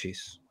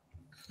witches.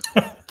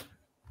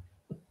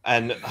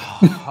 And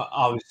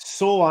I was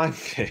so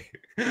angry.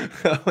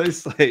 I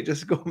was like,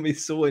 just got me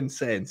so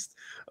incensed.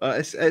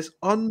 It's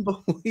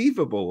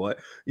unbelievable.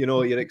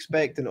 You're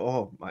expecting,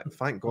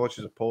 thank God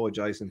she's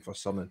apologising for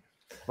something.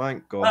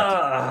 Thank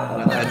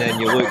God. And then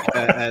you look,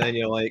 and then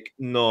you're like,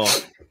 no,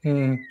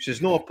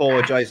 she's not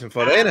apologising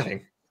for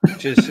anything.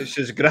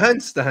 She's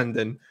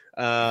grandstanding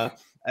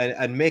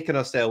and making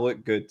herself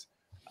look good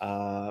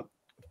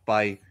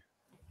by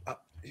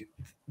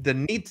the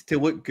need to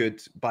look good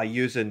by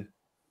using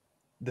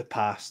the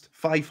past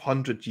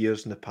 500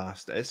 years in the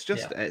past. It's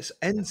just it's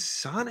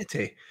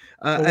insanity.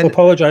 We'll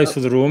apologise for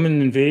the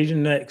Roman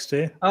invasion next,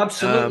 eh?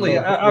 Absolutely.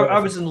 I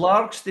was in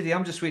Largs today.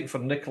 I'm just waiting for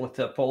Nicola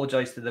to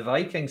apologise to the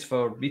Vikings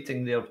for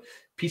meeting their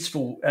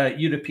peaceful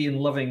European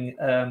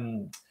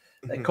living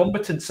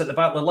combatants at the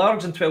Battle of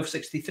Largs in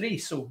 1263.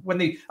 So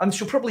and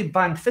she'll probably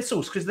ban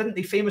thistles, because didn't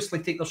they famously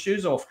take their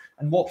shoes off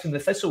and walk in the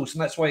thistles,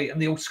 and that's why,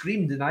 and they all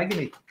screamed in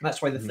agony, and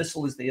that's why the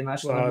thistle is the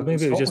national. Well,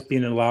 maybe it was just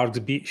being in Largs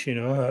Beach,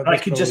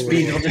 That could just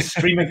be they were just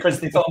screaming because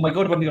they thought, oh my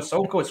god, we're near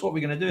Saltcoats, what are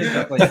we going to do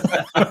exactly?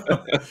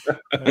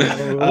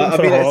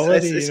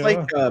 It's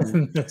like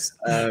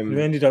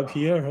we ended up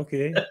here.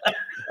 Okay,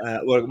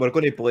 we're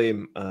going to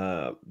blame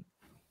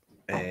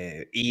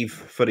Eve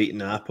for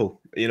eating an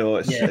apple.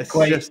 It's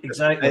quite just,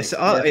 exactly. It's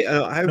it's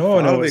Adam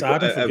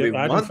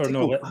for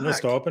no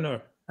stopping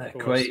her.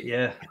 Quite,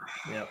 yeah,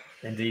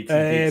 indeed.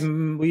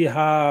 We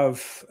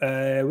have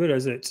where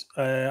is it?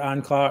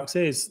 Anne Clark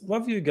says,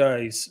 "Love you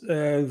guys,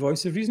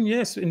 voice of reason."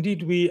 Yes,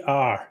 indeed, we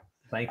are.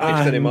 Thank you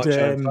very much.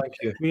 Thank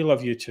you. We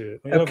love you too.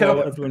 We love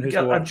everyone who's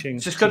watching.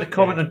 Just got a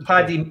comment on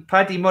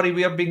Paddy Murray.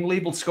 We are being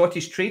labelled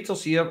Scottish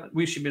traitors here.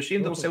 We should be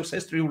ashamed of ourselves.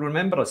 History will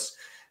remember us.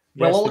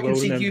 Well, all I can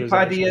say to you,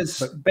 Paddy,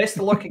 is best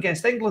of luck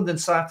against England on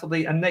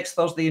Saturday, and next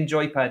Thursday,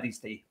 enjoy Paddy's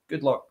Day.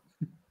 Good luck.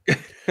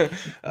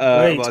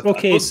 Right.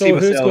 Okay. So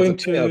who's going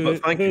to?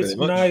 Who's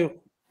Niall?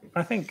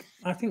 I think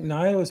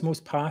Niall is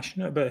most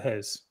passionate about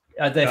his.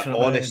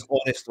 Definitely.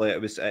 Honestly,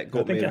 it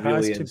got me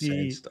really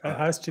incensed. It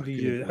has to be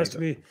you. It has to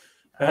be.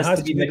 It has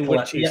to be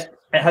Nicola. Yeah,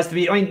 it has to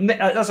be. I mean,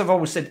 as I've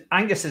always said,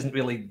 Angus isn't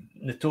really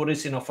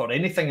notorious enough or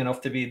anything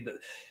enough to be the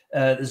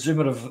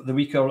Zoomer of the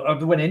week or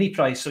win any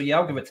prize. So yeah,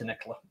 I'll give it to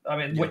Nicola. I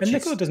mean, and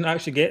Nicola doesn't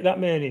actually get that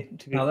many.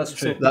 No, that's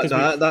true.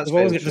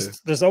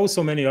 There's always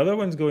so many other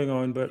ones going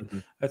on, but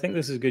I think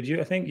this is good.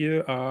 I think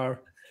you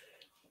are.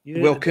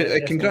 Well,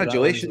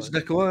 congratulations,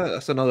 Nicola.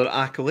 That's another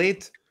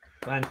accolade.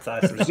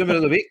 Fantastic. Zoomer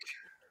of the week.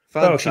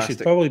 Fantastic. Well, she should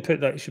probably put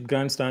that. She should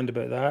grandstand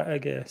about that, I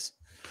guess.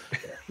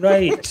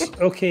 Right.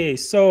 Okay.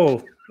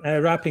 So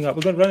wrapping up,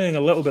 we're running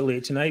a little bit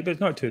late tonight, but it's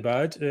not too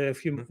bad. A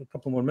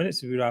couple more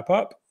minutes as we wrap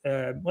up.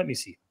 Let me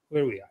see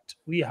where are we at.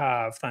 We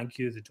have thank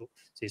you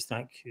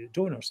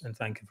donors, and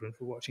thank everyone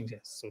for watching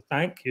this. So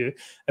thank you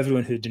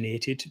everyone who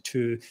donated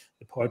to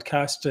the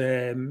podcast.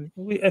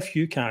 If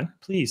you can,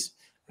 please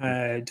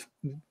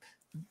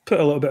put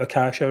a little bit of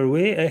cash our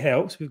way. It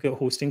helps. We've got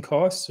hosting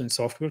costs and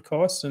software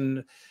costs,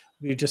 and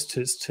it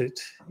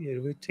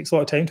takes a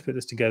lot of time to put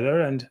this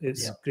together, and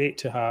it's great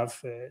to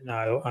have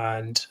Niall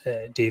and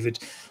David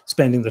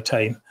spending their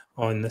time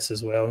on this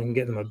as well, and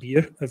get them a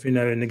beer every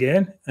now and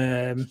again.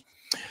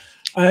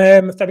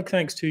 Big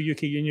thanks to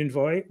UK Union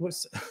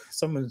Voice.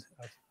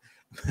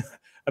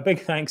 A big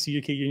thanks to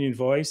UK Union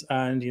Voice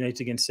and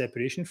United Against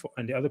Separation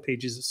and the other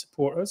pages that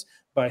support us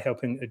by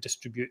helping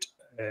distribute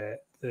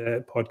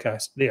the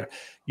podcast there.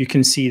 You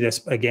can see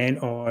this again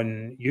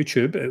on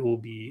YouTube. It will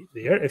be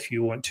there if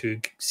you want to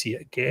see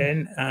it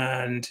again,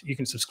 and you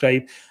can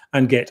subscribe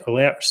and get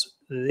alerts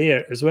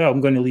there as well.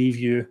 I'm going to leave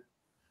you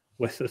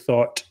with the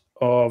thought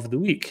of the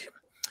week.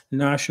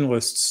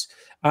 Nationalists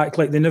act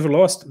like they never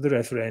lost the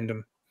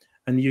referendum,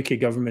 and the UK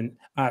government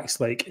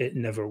acts like it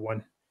never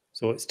won.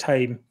 So it's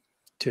time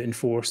to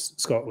enforce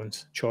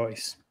Scotland's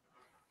choice.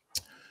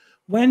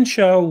 When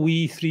shall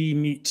we three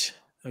meet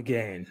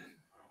again?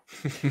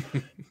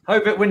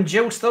 How about when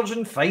Jill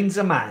Sturgeon finds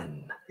a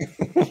man?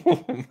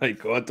 Oh my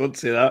God, don't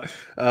say that.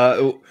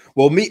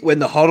 We'll meet when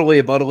the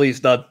hurly-burly's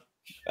done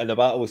and the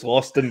battle's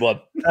lost and won.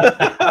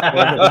 Oh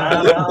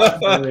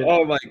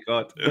my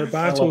God. The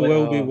battle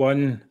will be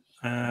won.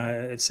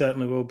 It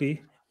certainly will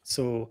be.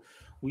 So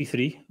we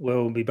three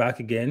will be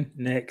back again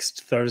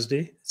next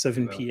Thursday,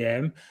 7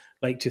 p.m.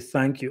 I'd like to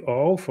thank you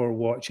all for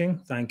watching.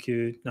 Thank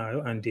you,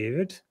 Niall and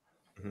David.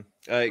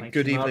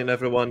 Good evening,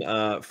 everyone.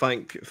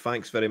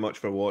 Thanks very much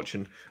for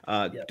watching.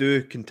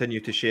 Do continue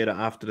to share it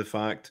after the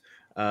fact.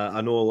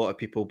 I know a lot of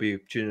people will be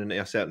tuning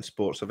into a certain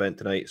sports event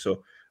tonight,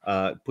 so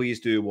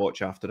please do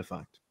watch after the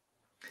fact.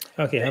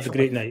 Okay, have a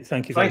great night.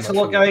 Thank you very much. Thanks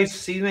a lot, guys.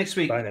 See you next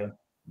week. Bye now.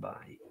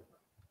 Bye.